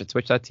on Twitch at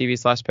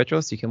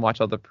twitch.tv/pitcherlist. You can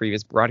watch all the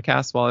previous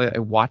broadcasts while I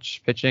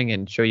watch pitching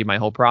and show you my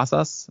whole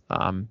process.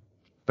 But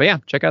yeah,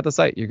 check out the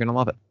site. You're going to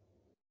love it.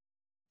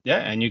 Yeah,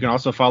 and you can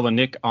also follow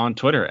Nick on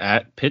Twitter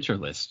at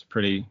PitcherList.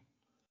 Pretty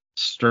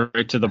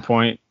straight to the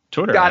point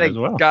Twitter as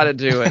well. Gotta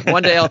do it.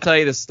 One day I'll tell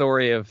you the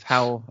story of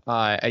how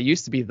I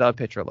used to be the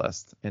Pitcher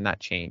List, and that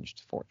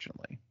changed,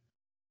 fortunately.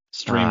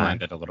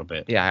 Streamlined it a little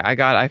bit. Yeah,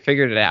 I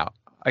figured it out.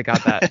 I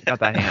got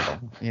that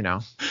handle, you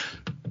know.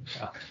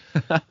 Yeah.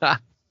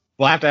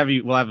 We'll have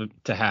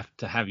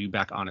to have you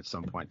back on at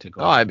some point to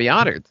go. Oh, I'd be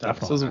honored.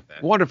 This was a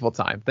wonderful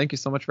time. Thank you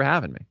so much for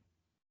having me.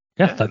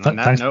 Yeah,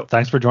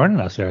 thanks for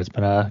joining us here. It's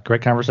been a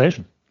great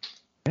conversation.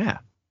 Yeah.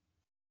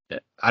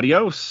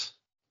 Adios.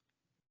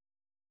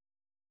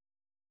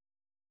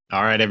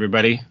 All right,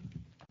 everybody.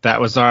 That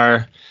was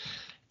our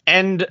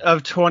end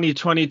of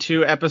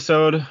 2022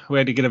 episode. We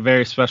had to get a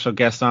very special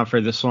guest on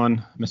for this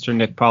one, Mr.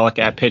 Nick Pollack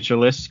at Pitcher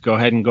List. Go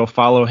ahead and go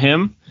follow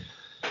him.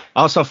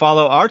 Also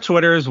follow our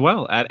Twitter as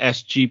well at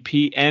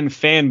SGPN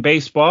Fan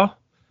Baseball.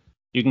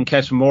 You can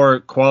catch more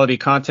quality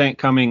content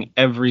coming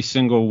every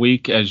single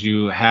week as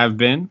you have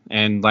been.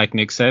 And like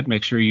Nick said,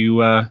 make sure you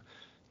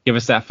give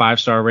us that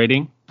 5-star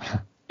rating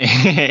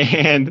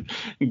and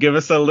give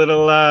us a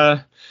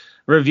little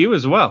review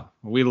as well.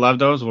 We love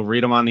those. We'll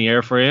read them on the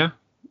air for you.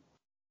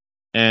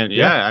 And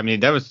yeah, I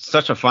mean, that was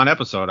such a fun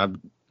episode.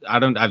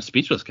 I'm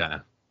speechless kind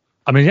of.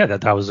 I mean, yeah,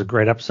 that was a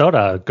great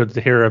episode. Good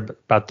to hear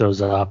about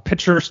those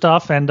pitcher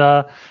stuff, and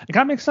it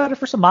got me excited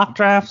for some mock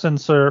drafts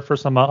and for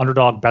some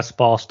underdog best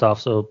ball stuff.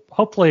 So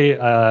hopefully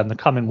in the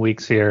coming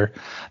weeks here,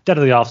 dead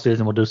of the off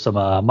season, we'll do some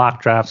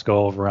mock drafts,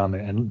 go over them,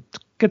 and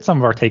get some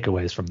of our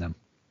takeaways from them.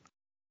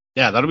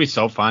 Yeah, that'll be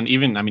so fun.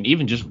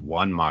 Even just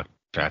one mock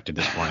draft at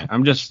this point.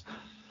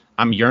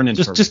 I'm yearning.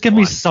 Just give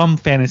me some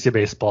fantasy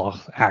baseball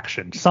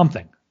action,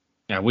 something.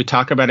 Yeah, we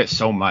talk about it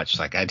so much.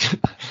 Like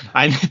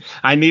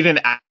I need an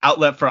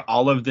outlet for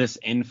all of this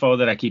info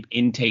that I keep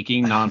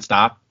intaking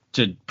nonstop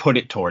to put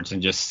it towards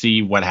and just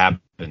see what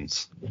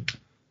happens.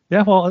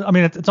 Yeah, well, I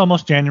mean, it's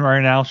almost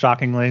January now,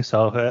 shockingly.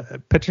 So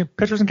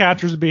pitchers and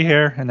catchers will be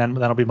here, and then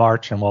that'll be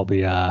March, and we'll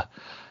be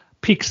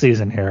peak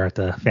season here at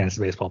the Fantasy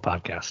Baseball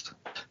Podcast.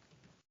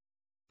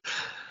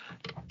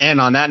 And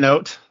on that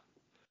note,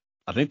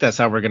 I think that's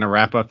how we're going to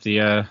wrap up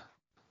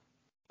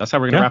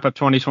wrap up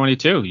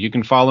 2022. You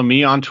can follow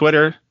me on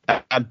Twitter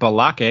at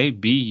Buhlockay,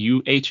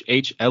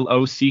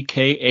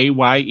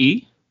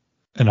 BuhHhlockaye.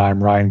 And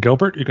I'm Ryan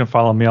Gilbert. You can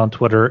follow me on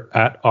Twitter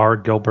at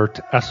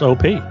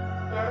rgilbertsop.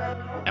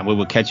 And we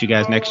will catch you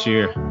guys next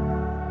year.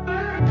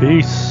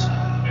 Peace.